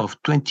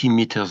of 20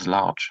 meters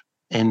large.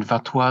 And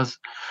that was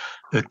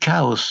a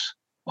chaos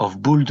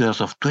of boulders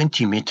of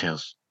 20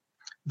 meters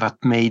that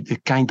made a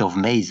kind of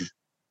maze.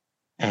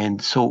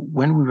 And so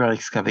when we were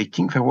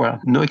excavating, there were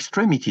no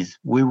extremities.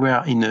 We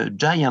were in a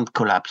giant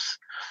collapse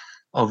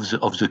of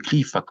the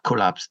cliff that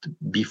collapsed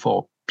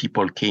before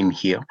people came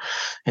here.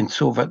 And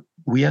so that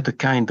we had a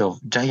kind of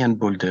giant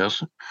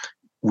boulders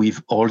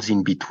with holes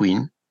in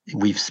between,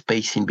 with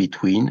space in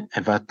between,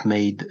 and that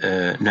made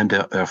an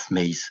under-earth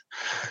maze.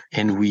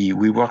 And we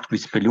worked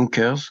with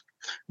spelunkers.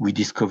 We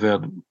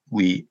discovered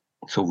we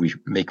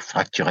make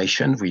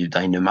fracturation with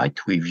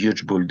dynamite, with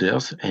huge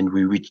boulders, and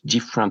we reached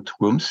different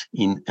rooms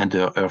in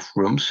under-earth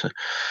rooms.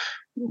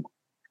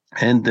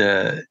 And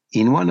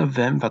in one of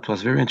them, that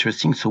was very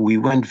interesting. So we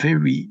went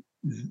very,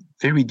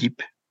 very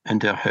deep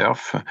under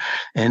earth,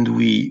 and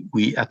we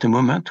at the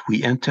moment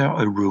we enter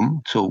a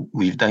room. So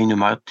with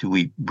dynamite,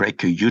 we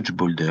break a huge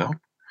boulder,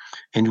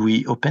 and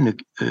we open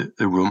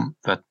a room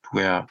that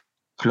were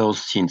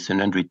closed since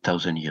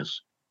 100,000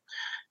 years.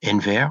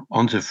 And there,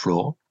 on the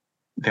floor,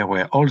 there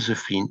were all the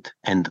flint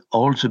and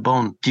all the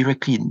bone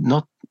directly,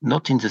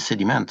 not in the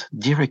sediment,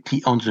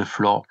 directly on the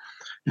floor,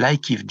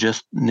 like if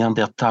just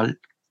Neanderthal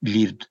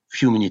lived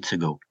few minutes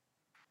ago.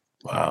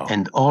 Wow.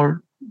 And all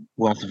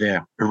was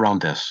there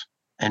around us.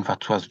 And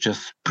that was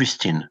just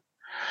pristine.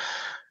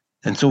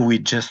 And so we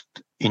just,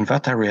 in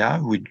that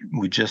area,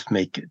 we just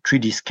make a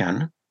 3D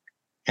scan,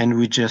 and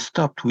we just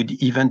stopped. We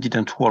even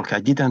didn't walk. I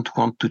didn't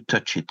want to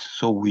touch it.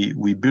 So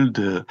we built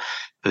a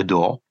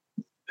door,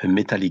 a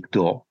metallic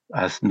door,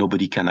 as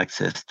nobody can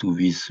access to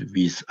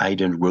these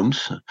hidden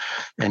rooms.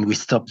 And we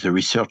stopped the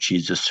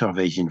researches, the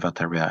surveys in that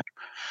area.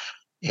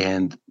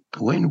 And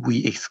when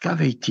we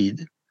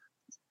excavated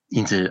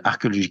in the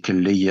archaeological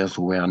layers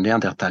where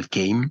Neanderthal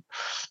came,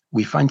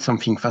 we find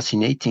something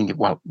fascinating.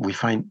 Well, we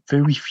find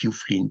very few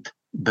flint,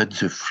 but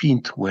the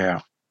flint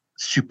were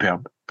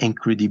superb,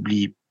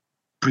 incredibly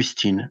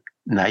pristine,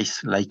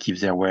 nice, like if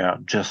they were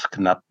just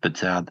knapped, but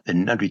they had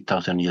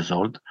 100,000 years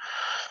old.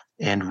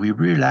 And we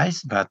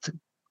realized that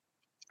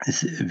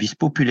this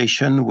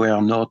population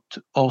were not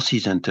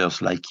horses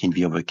hunters like in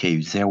the other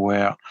caves. They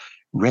were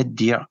red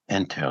deer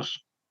hunters.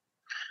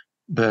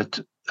 But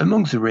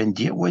among the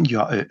reindeer, when you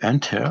are a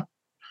hunter,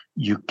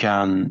 you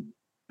can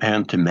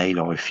hunt a male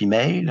or a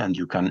female, and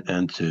you can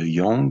hunt the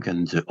young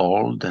and the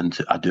old and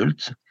the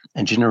adults.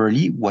 And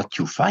generally, what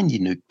you find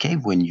in a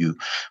cave when you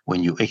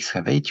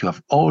excavate, you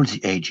have all the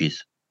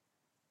ages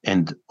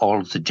and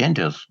all the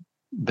genders.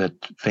 But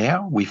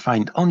there we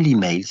find only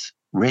males,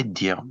 red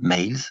deer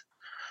males,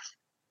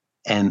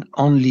 and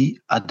only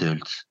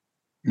adults,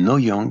 no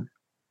young,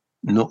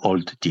 no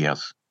old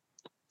deers.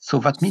 So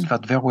that means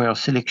that there were a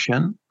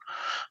selection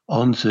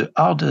on the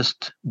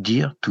hardest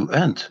deer to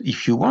hunt.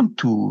 If you want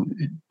to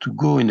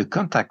go in a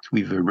contact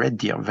with a red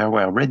deer, there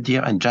were red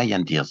deer and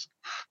giant deers.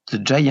 The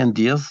giant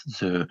deers,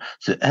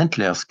 the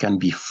antlers can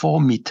be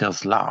 4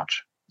 meters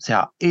large. They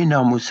are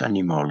enormous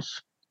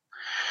animals.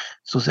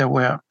 So there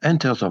were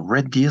hunters of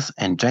red deers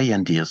and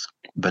giant deers,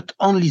 but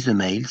only the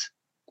males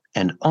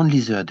and only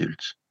the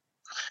adults.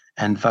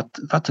 And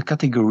that's a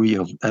category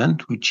of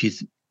hunt which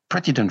is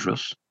pretty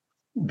dangerous,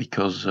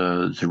 because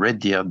the red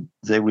deer,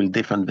 they will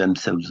defend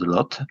themselves a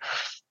lot.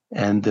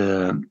 And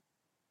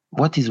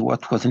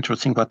what was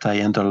interesting, what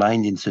I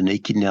underlined in the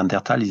Naked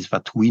Neanderthal, is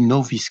that we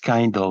know this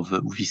kind of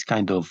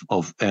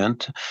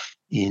hunt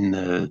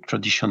in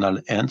traditional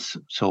hunts.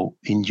 So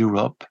in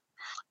Europe,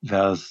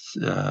 there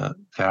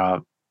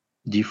are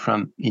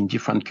different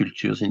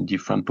cultures, in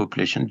different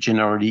populations.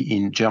 Generally,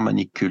 in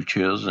Germanic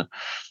cultures,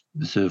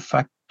 the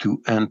fact to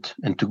hunt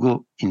and to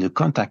go in a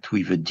contact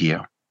with a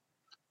deer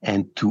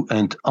and to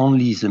hunt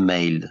only the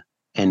male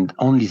and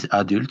only the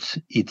adults,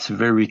 it's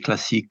very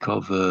classic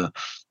of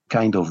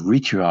kind of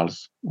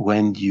rituals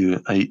when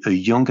a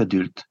young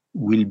adult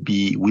will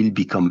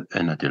become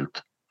an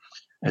adult.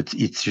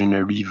 It's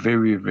generally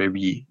very,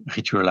 very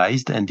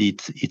ritualized, and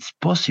it's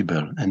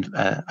possible. And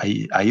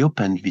I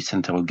opened this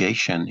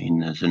interrogation in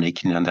the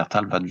Naked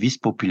Neanderthal, that this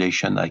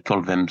population, I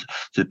call them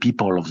the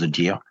people of the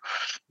deer,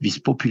 this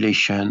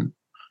population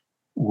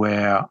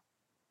were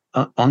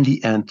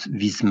only hunt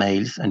these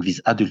males and these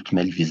adult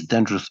males, these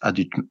dangerous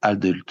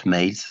adult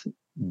males,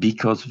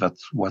 because that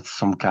was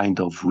some kind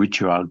of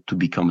ritual to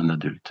become an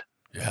adult.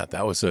 Yeah,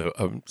 that was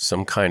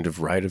some kind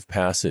of rite of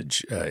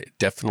passage. It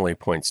definitely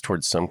points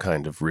towards some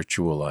kind of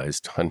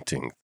ritualized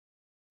hunting.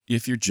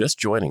 If you're just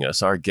joining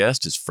us, our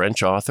guest is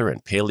French author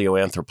and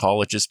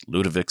paleoanthropologist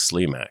Ludovic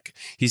Slimak.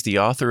 He's the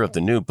author of the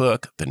new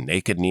book, The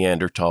Naked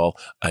Neanderthal,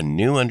 A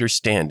New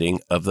Understanding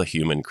of the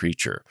Human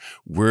Creature.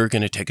 We're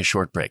going to take a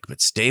short break,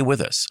 but stay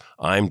with us.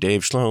 I'm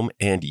Dave Schlom,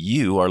 and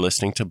you are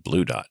listening to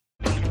Blue Dot.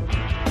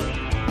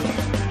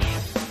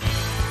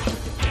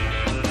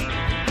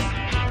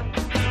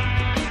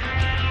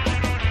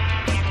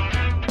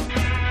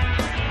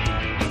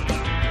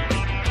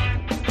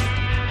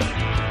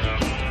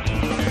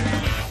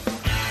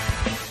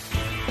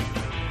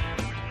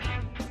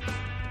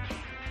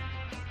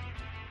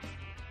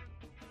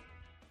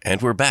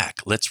 And we're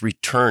back. Let's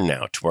return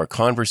now to our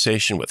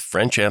conversation with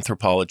French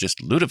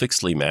anthropologist Ludovic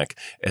Slimak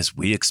as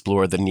we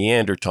explore the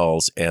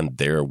Neanderthals and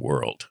their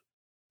world.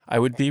 I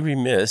would be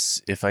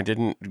remiss if I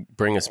didn't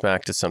bring us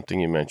back to something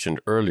you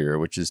mentioned earlier,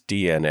 which is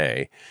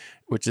DNA,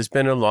 which has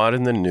been a lot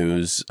in the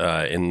news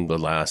in the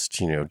last,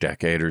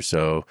 decade or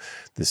so.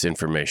 This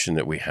information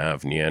that we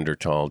have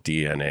Neanderthal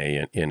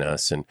DNA in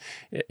us, and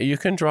you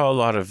can draw a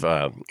lot of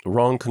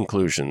wrong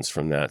conclusions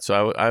from that.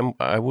 So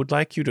I would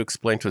like you to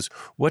explain to us,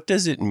 what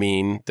does it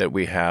mean that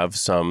we have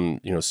some,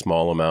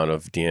 small amount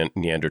of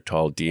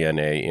Neanderthal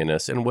DNA in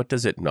us, and what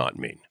does it not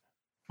mean?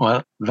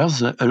 Well,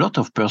 there's a lot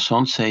of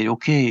persons say,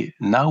 okay,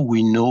 now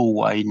we know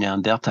why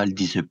Neanderthal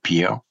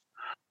disappear,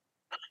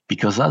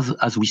 because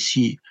as we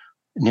see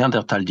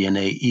Neanderthal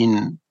DNA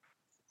in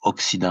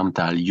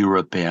Occidental,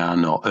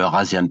 European or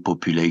Eurasian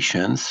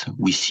populations,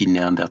 we see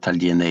Neanderthal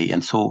DNA.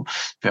 And so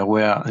there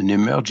were an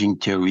emerging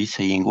theory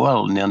saying,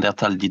 well,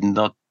 Neanderthal did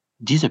not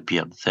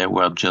disappear. They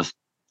were just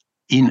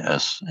in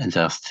us, and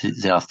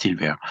they are still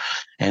there.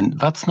 And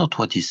that's not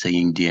what is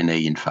saying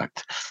DNA, in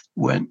fact.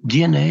 When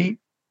DNA,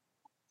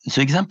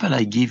 the example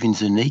I give in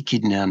the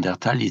Naked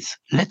Neanderthal is,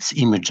 let's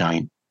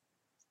imagine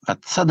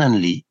that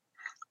suddenly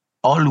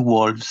all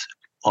wolves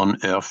on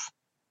Earth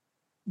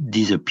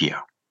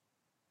disappear.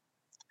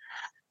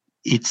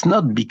 It's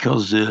not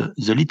because the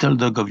little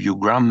dog of your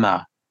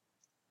grandma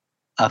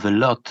have a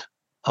lot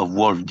of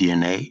wolf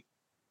DNA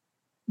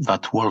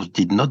that wolves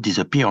did not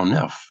disappear on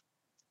Earth.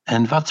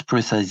 And that's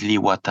precisely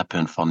what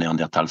happened for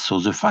Neanderthal. So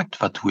the fact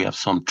that we have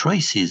some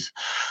traces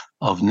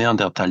of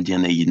Neanderthal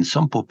DNA in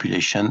some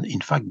population, in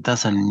fact,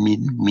 doesn't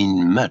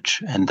mean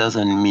much and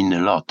doesn't mean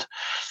a lot.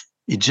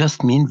 It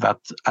just means that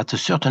at a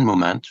certain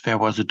moment, there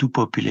was a two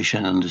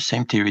populations on the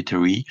same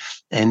territory,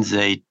 and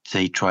they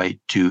tried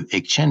to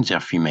exchange their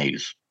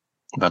females.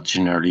 That's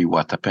generally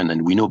what happened.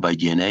 And we know by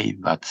DNA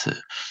that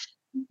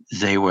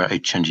they were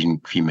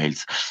exchanging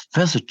females.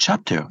 There's a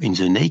chapter in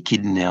the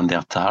Naked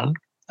Neanderthal.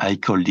 I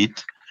called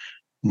it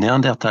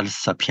Neanderthal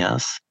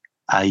Sapiens,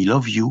 I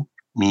love you,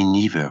 me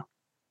neither.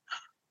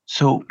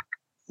 So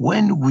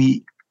when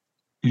we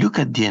look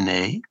at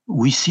DNA,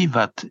 we see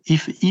that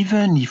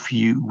even if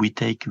we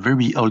take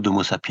very old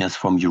Homo sapiens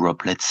from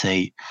Europe, let's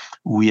say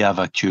we have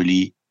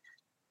actually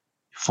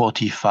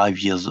 45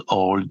 years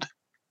old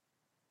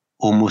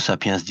Homo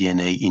sapiens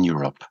DNA in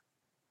Europe.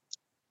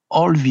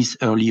 All these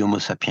early Homo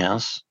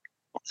sapiens,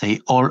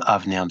 they all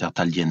have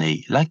Neanderthal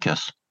DNA, like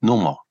us, no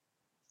more.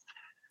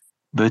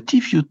 But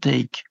if you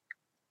take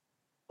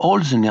all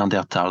the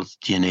Neanderthals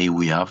DNA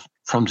we have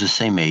from the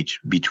same age,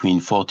 between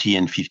 40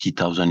 and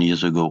 50,000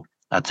 years ago,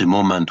 at the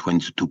moment when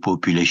the two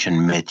populations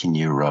met in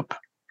Europe,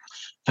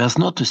 there's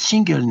not a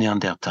single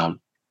Neanderthal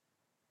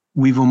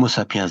with Homo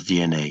sapiens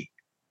DNA.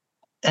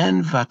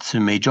 And that's a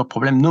major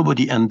problem.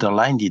 Nobody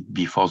underlined it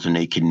before the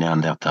Naked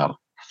Neanderthal.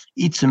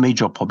 It's a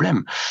major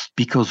problem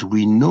because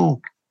we know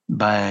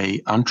by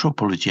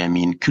anthropology, I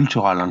mean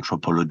cultural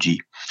anthropology,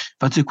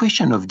 that the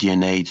question of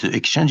DNA, the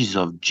exchanges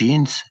of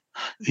genes,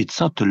 it's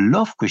not a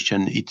love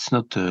question. It's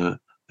not a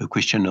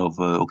question of,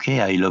 okay,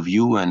 I love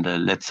you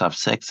and let's have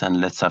sex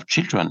and let's have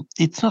children.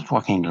 It's not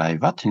working like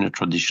that in a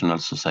traditional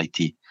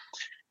society.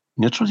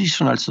 In a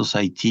traditional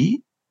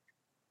society,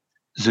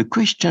 the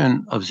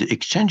question of the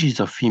exchanges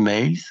of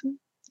females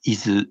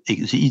is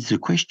the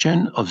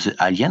question of the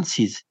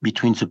alliances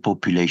between the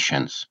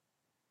populations.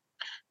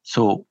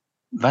 So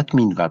that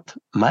means that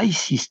my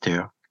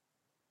sister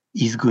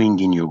is going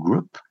in your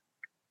group,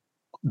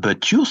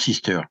 but your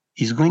sister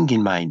is going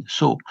in mine.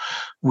 So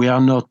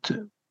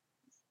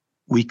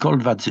we call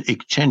that the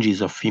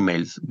exchanges of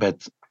females,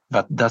 but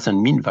that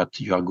doesn't mean that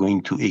you are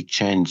going to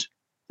exchange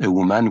a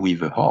woman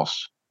with a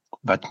horse.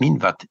 That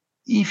means that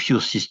if your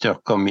sister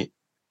come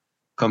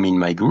in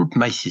my group,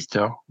 my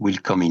sister will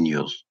come in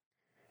yours.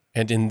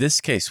 And in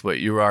this case, what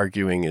you're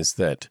arguing is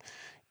that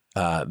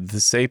the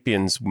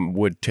sapiens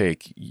would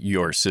take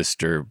your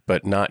sister,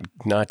 but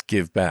not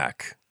give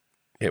back.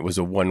 It was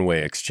a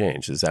one-way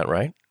exchange. Is that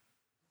right?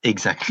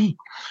 Exactly.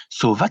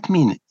 So that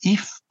means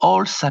if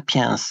all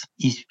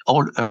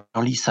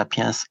early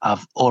sapiens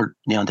have all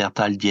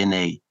Neanderthal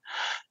DNA,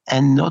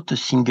 and not a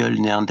single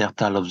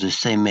Neanderthal of the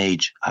same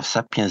age have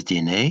sapiens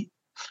DNA,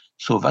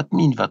 so that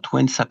means that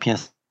when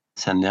sapiens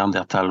and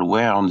Neanderthal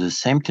were on the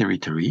same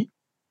territory,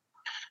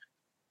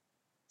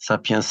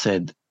 sapiens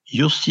said,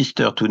 your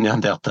sister to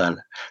Neanderthal,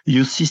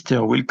 your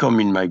sister will come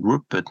in my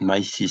group, but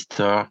my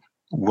sister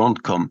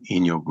won't come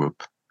in your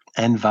group.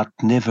 And that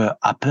never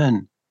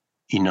happened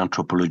in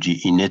anthropology,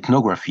 in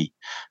ethnography.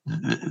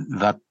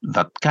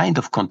 That kind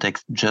of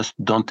context just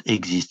don't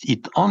exist.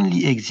 It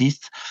only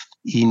exists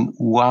in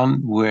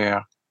one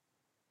where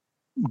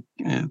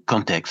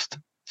context.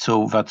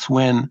 So that's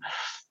when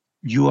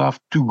you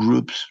have two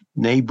groups,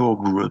 neighbor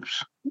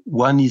groups.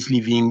 One is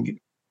living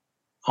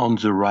on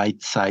the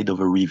right side of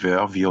a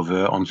river, the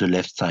other on the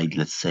left side,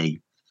 let's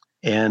say.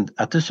 And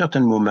at a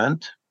certain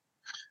moment,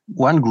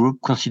 one group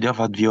considers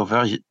that the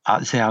other,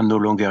 they are no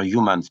longer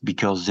humans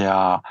because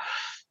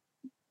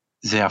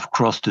they have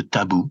crossed a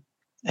taboo.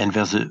 and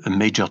there's a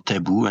major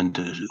taboo, and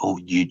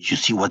you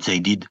see what they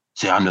did?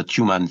 They are not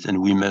humans,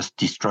 and we must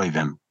destroy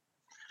them.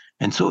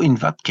 And so in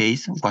that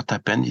case, what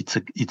happened,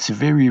 it's a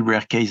very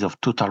rare case of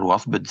total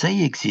wars, but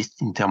they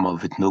exist in terms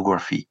of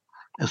ethnography.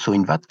 So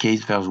in that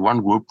case, there's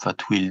one group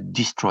that will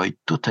destroy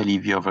totally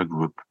the other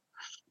group.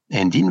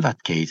 And in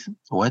that case,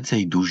 what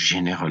they do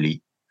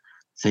generally,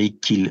 they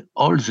kill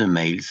all the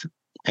males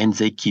and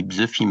they keep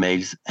the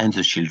females and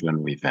the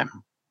children with them.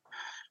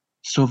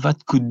 So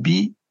that could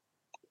be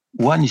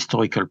one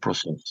historical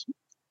process.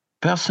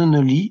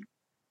 Personally,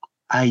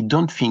 I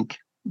don't think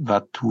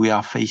that we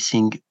are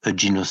facing a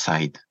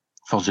genocide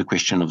for the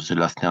question of the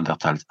last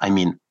Neanderthals. I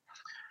mean,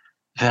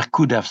 there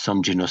could have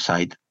some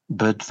genocide,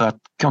 but that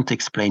can't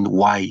explain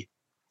why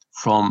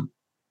from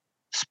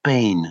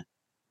Spain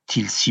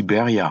till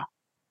Siberia,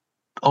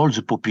 all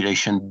the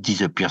population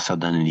disappears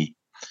suddenly.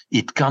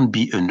 It can't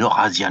be an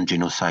Eurasian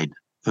genocide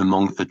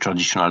among a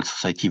traditional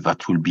society.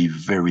 That will be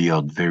very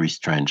odd, very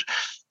strange.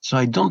 So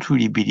I don't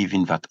really believe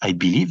in that. I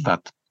believe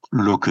that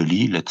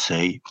locally, let's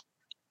say,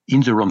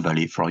 in the Rhone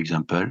Valley, for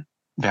example,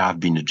 there have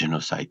been a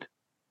genocide.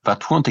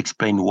 That won't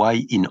explain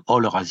why in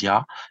all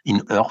Eurasia,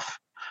 in Earth,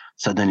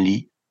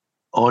 suddenly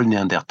all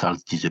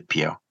Neanderthals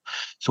disappear.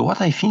 So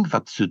what I think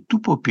that the two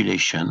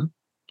populations,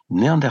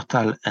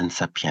 Neanderthal and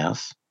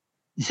Sapiens,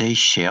 they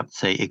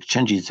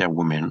exchanged their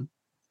women,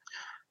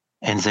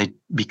 and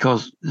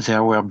because they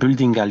were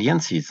building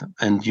alliances.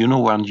 And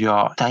when you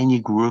are a tiny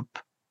group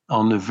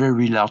on a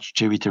very large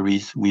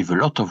territories with a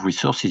lot of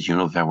resources,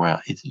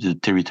 the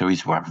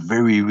territories were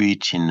very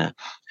rich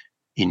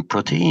in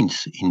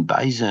proteins, in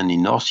bison,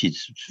 in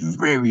horses,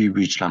 very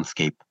rich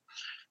landscape.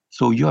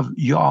 So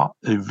you are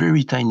a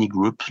very tiny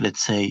group.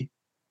 Let's say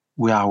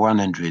we are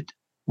 100.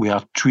 We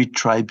are 3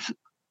 tribes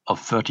of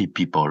 30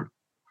 people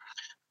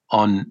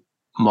on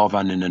more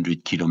than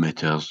 100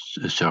 kilometers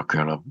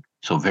circle,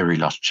 so very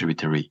large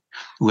territory.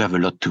 We have a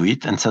lot to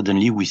eat, and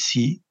suddenly we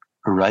see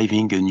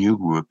arriving a new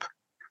group.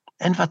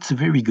 And that's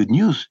very good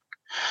news,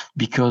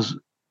 because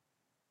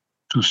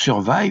to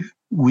survive,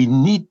 we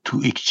need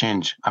to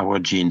exchange our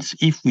genes.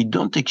 If we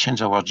don't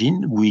exchange our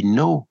gene, we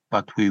know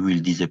that we will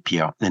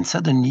disappear. And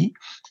suddenly,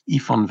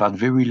 if on that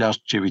very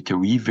large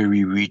territory,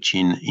 very rich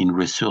in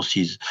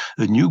resources,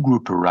 a new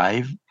group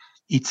arrive,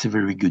 it's a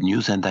very good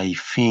news. And I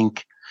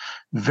think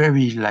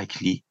very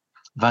likely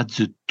that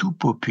the two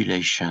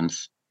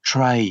populations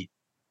try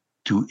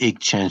to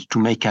exchange, to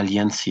make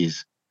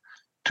alliances,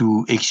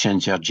 to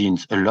exchange their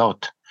genes a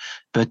lot,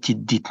 but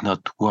it did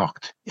not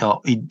work. Or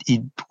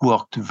it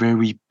worked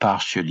very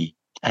partially.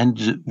 And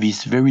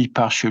this very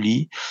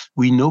partially,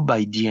 we know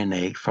by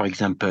DNA, for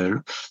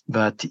example,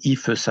 that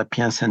if a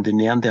Sapiens and a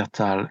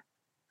Neanderthal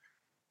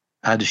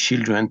had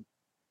children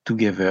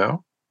together,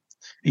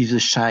 if the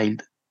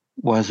child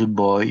was a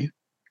boy,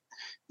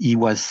 he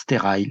was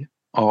sterile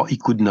or he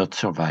could not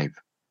survive.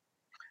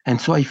 And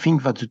so I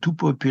think that the two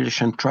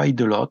populations tried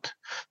a lot.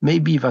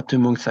 Maybe that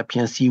among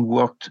Sapiens it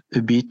worked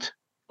a bit,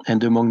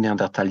 and among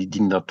Neanderthal it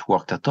did not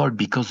work at all,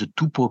 because the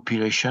two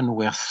populations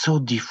were so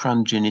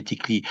different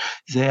genetically.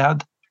 They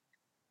had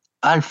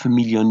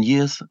 500,000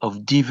 years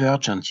of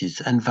divergences,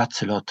 and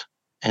that's a lot.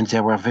 And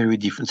they were very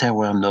different. They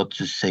were not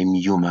the same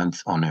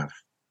humans on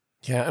Earth.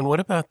 Yeah, and what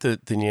about the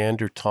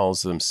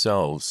Neanderthals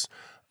themselves?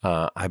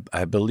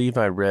 I believe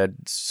I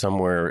read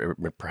somewhere,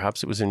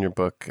 perhaps it was in your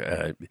book,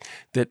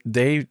 that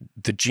the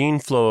gene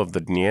flow of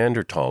the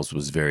Neanderthals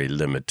was very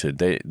limited.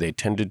 They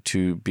tended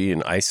to be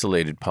in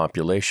isolated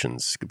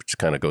populations, which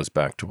kind of goes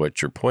back to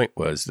what your point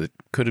was, that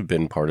could have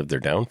been part of their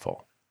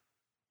downfall.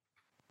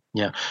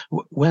 Yeah,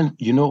 well,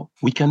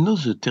 we can know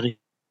the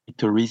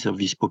territories of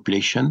this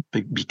population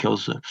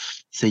because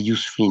they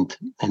use flint.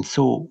 And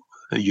so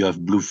you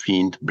have blue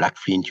flint, black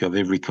flint, you have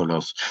every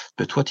colors.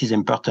 But what is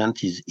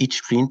important is each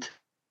flint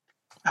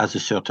has a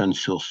certain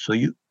source. So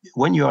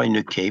when you are in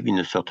a cave in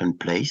a certain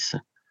place,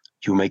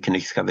 you make an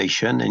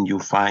excavation and you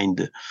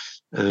find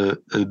a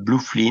blue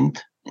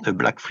flint, a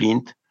black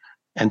flint,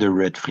 and a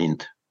red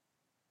flint.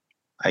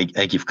 I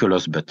give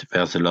colors, but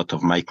there's a lot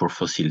of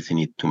microfossils in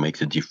it to make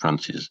the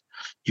differences.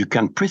 You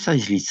can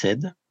precisely say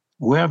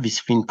where this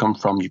flint come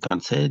from. You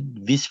can say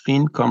this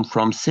flint come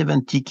from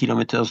 70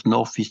 kilometers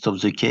northeast of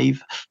the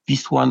cave.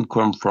 This one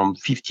come from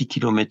 50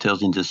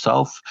 kilometers in the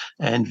south,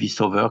 and this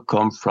other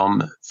come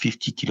from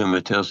 50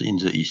 kilometers in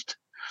the east.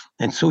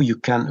 And so you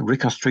can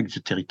reconstruct the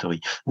territory.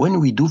 When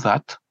we do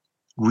that,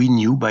 we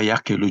knew by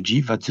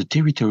archaeology that the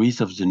territories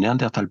of the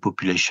Neanderthal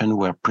population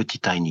were pretty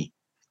tiny,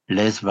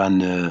 less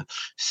than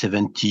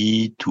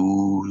 70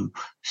 to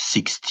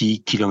 60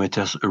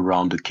 kilometers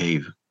around the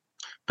cave.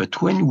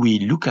 But when we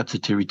look at the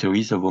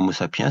territories of Homo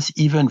sapiens,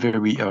 even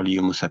very early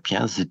Homo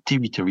sapiens, the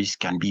territories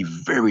can be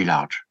very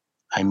large.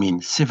 I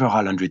mean, several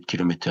hundred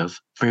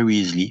kilometers very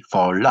easily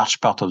for a large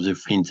part of the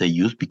flint they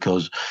use,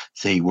 because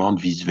they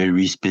want this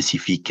very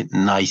specific,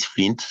 nice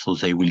flint. So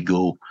they will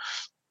go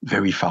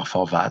very far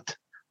for that.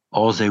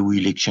 Or they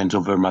will exchange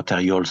other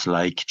materials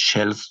like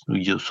shells.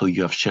 So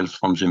you have shells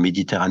from the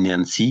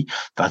Mediterranean Sea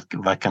that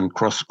can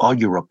cross all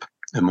Europe.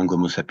 among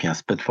Homo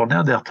sapiens. But for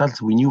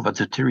Neanderthals, we knew that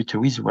the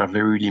territories were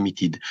very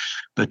limited,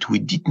 but we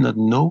did not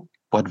know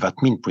what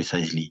that meant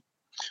precisely.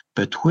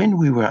 But when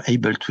we were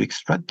able to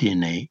extract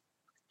DNA,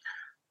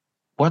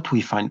 what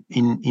we find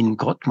in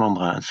Grotte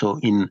Mandrin, so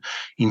in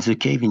the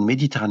cave in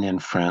Mediterranean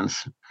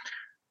France,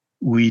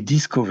 we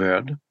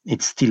discovered,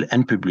 it's still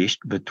unpublished,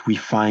 but we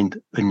find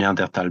a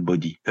Neanderthal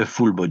body, a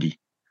full body.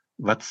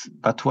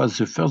 That was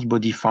the first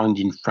body found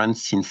in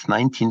France since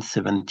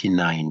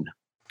 1979.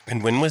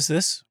 And when was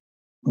this?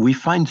 We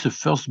find the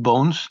first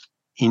bones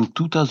in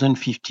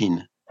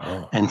 2015.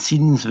 Oh. And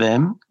since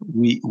then,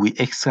 we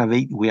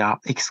are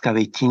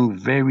excavating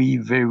very,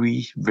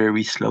 very,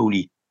 very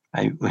slowly.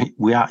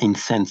 We are in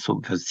sense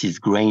of this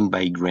grain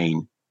by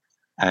grain.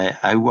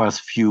 I was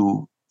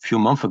few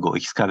months ago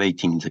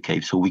excavating the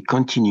cave. So we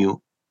continue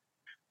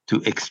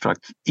to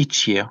extract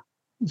each year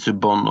the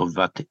bone of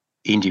that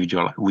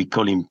individual. We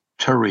call him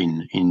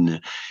Turin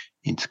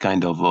it's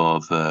kind of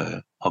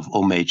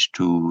homage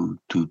to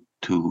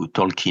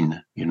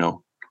Tolkien, you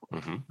know,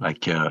 mm-hmm.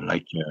 like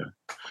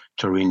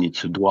Turin,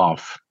 it's a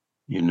dwarf,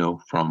 you know,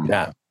 from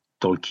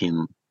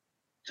Tolkien,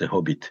 The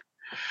Hobbit.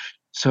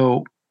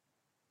 So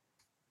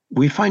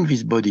we find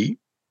this body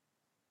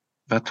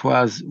that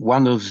was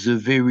one of the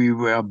very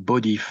rare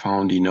body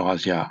found in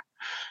Eurasia.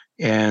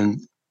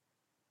 And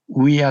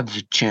we had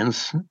the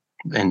chance,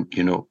 and,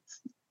 you know,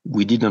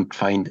 we didn't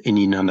find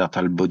any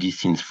Neanderthal body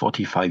since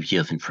 45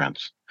 years in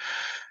France.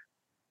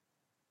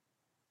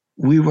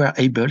 We were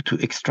able to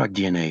extract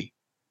DNA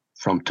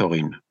from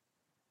Turin.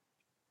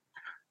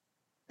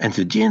 And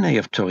the DNA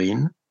of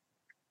Turin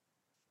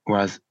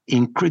was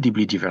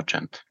incredibly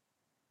divergent.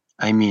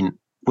 I mean,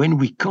 when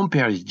we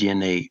compare his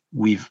DNA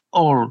with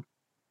all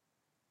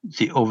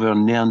the other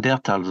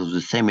Neanderthals of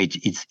the same age,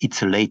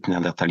 it's a late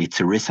Neanderthal,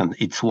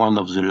 it's one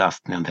of the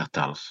last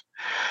Neanderthals.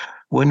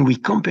 When we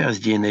compare his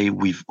DNA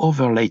with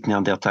other late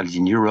Neanderthals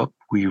in Europe,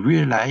 we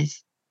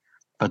realize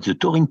that the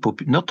Turin,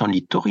 not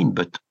only Turin,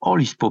 but all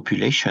his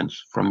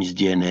populations from his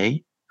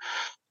DNA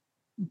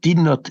did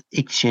not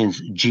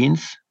exchange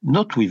genes,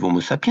 not with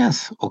Homo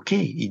sapiens.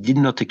 Okay, it did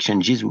not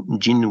exchange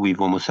genes with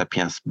Homo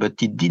sapiens, but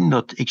it did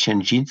not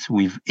exchange genes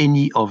with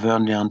any other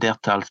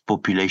Neanderthal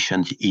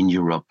populations in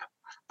Europe.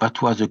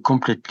 That was a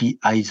completely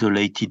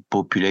isolated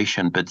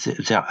population, but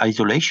their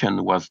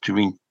isolation was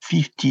during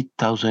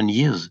 50,000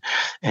 years.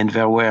 And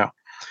there were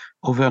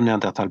other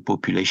Neanderthal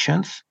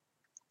populations,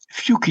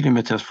 few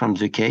kilometers from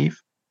the cave,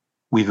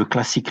 with a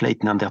classic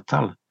late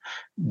Neanderthal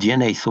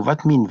DNA. So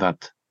that means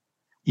that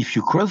if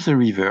you cross the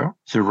river,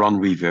 the Rhone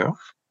River,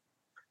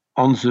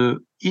 on the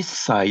east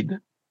side,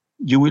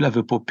 you will have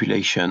a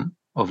population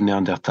of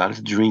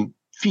Neanderthals during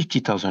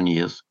 50,000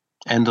 years.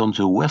 And on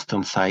the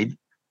western side,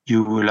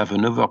 you will have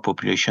another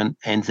population,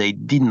 and they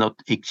did not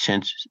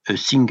exchange a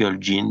single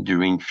gene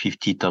during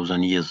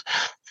 50,000 years.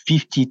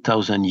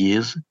 50,000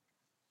 years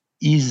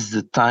is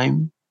the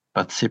time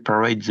that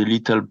separates the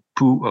little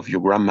poo of your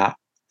grandma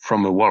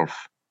from a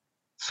wolf.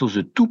 So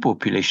the two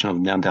populations of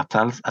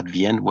Neanderthals at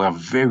the end were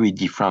very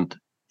different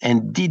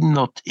and did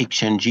not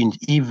exchange genes,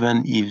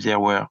 even if they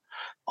were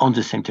on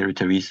the same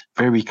territories,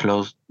 very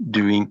close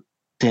during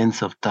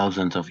tens of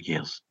thousands of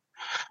years.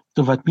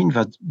 So that means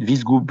that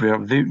this group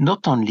were they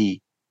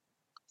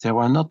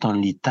were not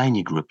only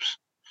tiny groups,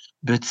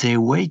 but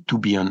their way to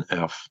be on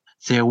Earth,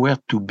 their way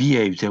to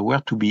behave, their way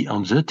to be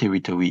on the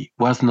territory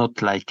was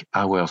not like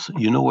ours.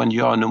 You know, when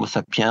you are an Homo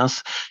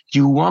sapiens,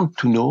 you want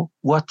to know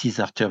what is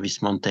after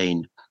this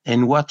mountain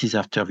and what is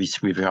after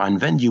this river. And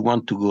then you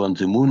want to go on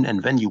the moon,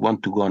 and then you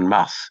want to go on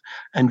Mars.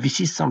 And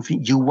this is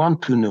something you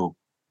want to know.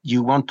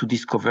 You want to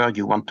discover,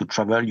 you want to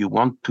travel, you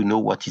want to know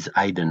what is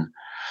hidden.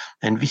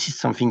 And this is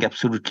something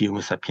absolutely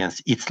Homo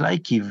sapiens. It's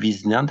like if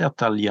these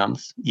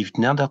Neanderthalians, if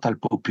Neanderthal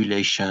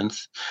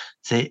populations,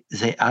 they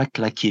act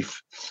like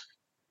if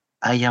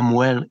I am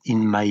well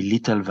in my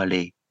little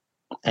valley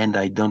and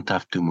I don't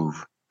have to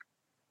move.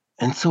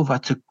 And so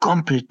that's a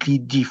completely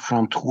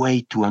different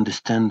way to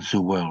understand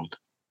the world.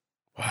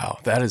 Wow,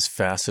 that is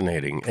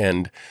fascinating.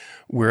 And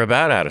we're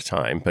about out of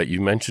time, but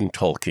you mentioned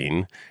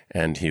Tolkien,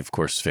 and he, of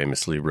course,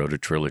 famously wrote a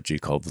trilogy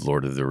called The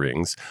Lord of the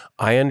Rings.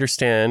 I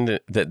understand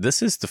that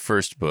this is the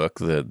first book,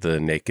 the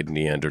Naked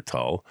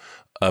Neanderthal,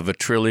 of a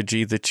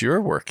trilogy that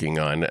you're working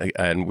on.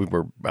 And we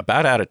were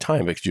about out of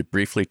time, but could you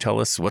briefly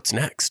tell us what's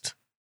next?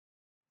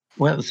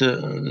 Well,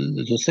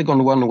 the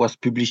second one was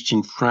published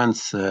in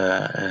France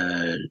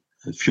a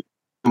few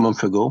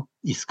months ago.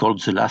 It's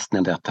called The Last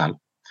Neanderthal.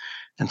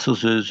 And so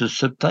the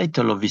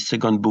subtitle of the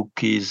second book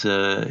is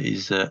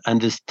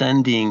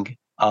Understanding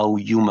How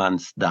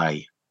Humans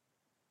Die.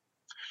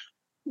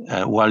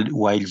 While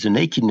the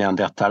Naked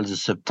Neanderthal, the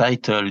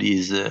subtitle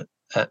is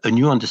A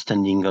New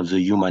Understanding of the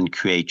Human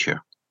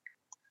Creature.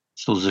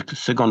 So the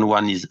second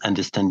one is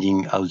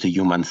Understanding How the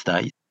Humans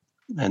Die.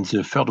 And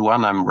the third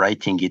one, I'm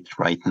writing it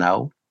right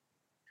now.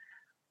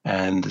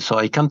 And so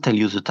I can't tell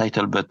you the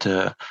title, but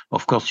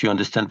of course you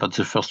understand that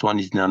the first one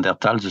is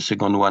Neanderthal, the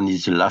second one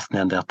is The Last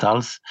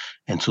Neanderthals,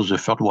 and so the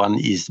third one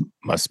is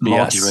Must be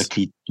more us.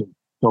 directly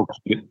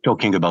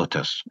talking about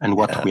us and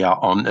what we are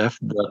on Earth,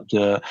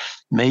 but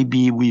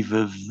maybe with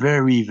a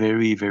very,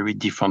 very, very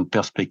different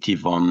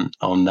perspective on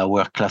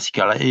our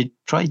classical. I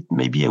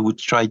would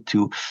try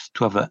to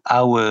have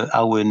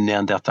how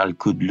Neanderthal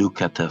could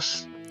look at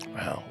us.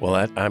 Wow. Well,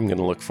 I'm going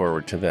to look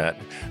forward to that.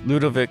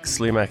 Ludovic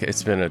Slimak,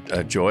 it's been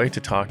a joy to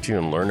talk to you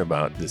and learn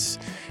about this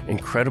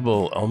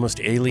incredible,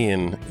 almost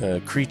alien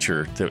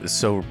creature that is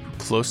so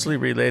closely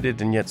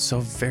related and yet so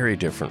very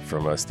different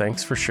from us.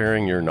 Thanks for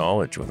sharing your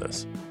knowledge with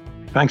us.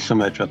 Thanks so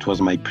much. That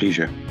was my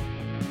pleasure.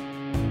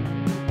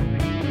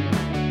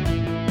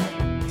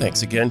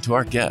 Thanks again to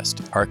our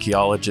guest,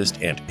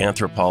 archaeologist and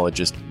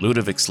anthropologist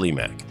Ludovic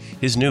Slimak.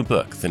 His new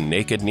book, The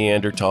Naked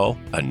Neanderthal,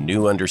 A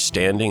New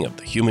Understanding of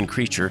the Human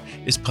Creature,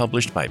 is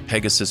published by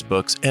Pegasus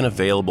Books and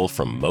available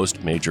from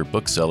most major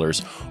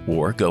booksellers,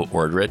 or go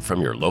order it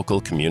from your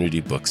local community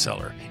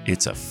bookseller.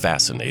 It's a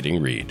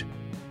fascinating read.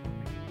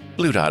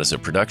 Blue Dot is a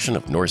production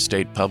of North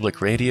State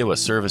Public Radio, a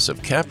service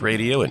of Cap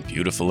Radio in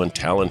beautiful and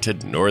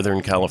talented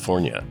Northern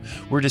California.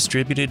 We're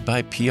distributed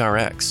by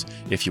PRX.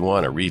 If you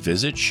want to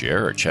revisit,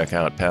 share, or check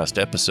out past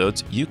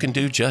episodes, you can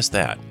do just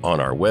that on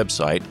our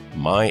website,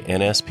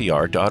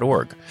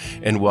 mynspr.org.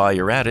 And while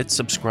you're at it,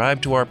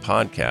 subscribe to our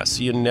podcast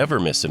so you never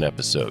miss an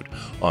episode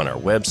on our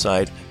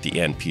website, the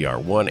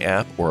NPR One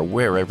app, or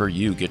wherever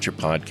you get your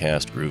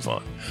podcast groove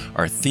on.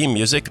 Our theme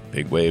music,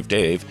 Big Wave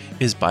Dave,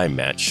 is by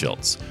Matt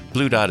Schultz.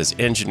 Blue Dot is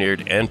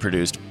engineered and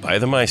produced by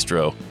the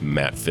maestro,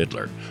 Matt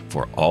Fiddler.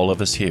 For all of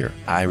us here,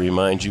 I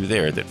remind you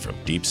there that from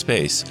deep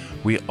space,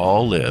 we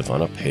all live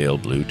on a pale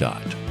blue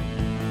dot.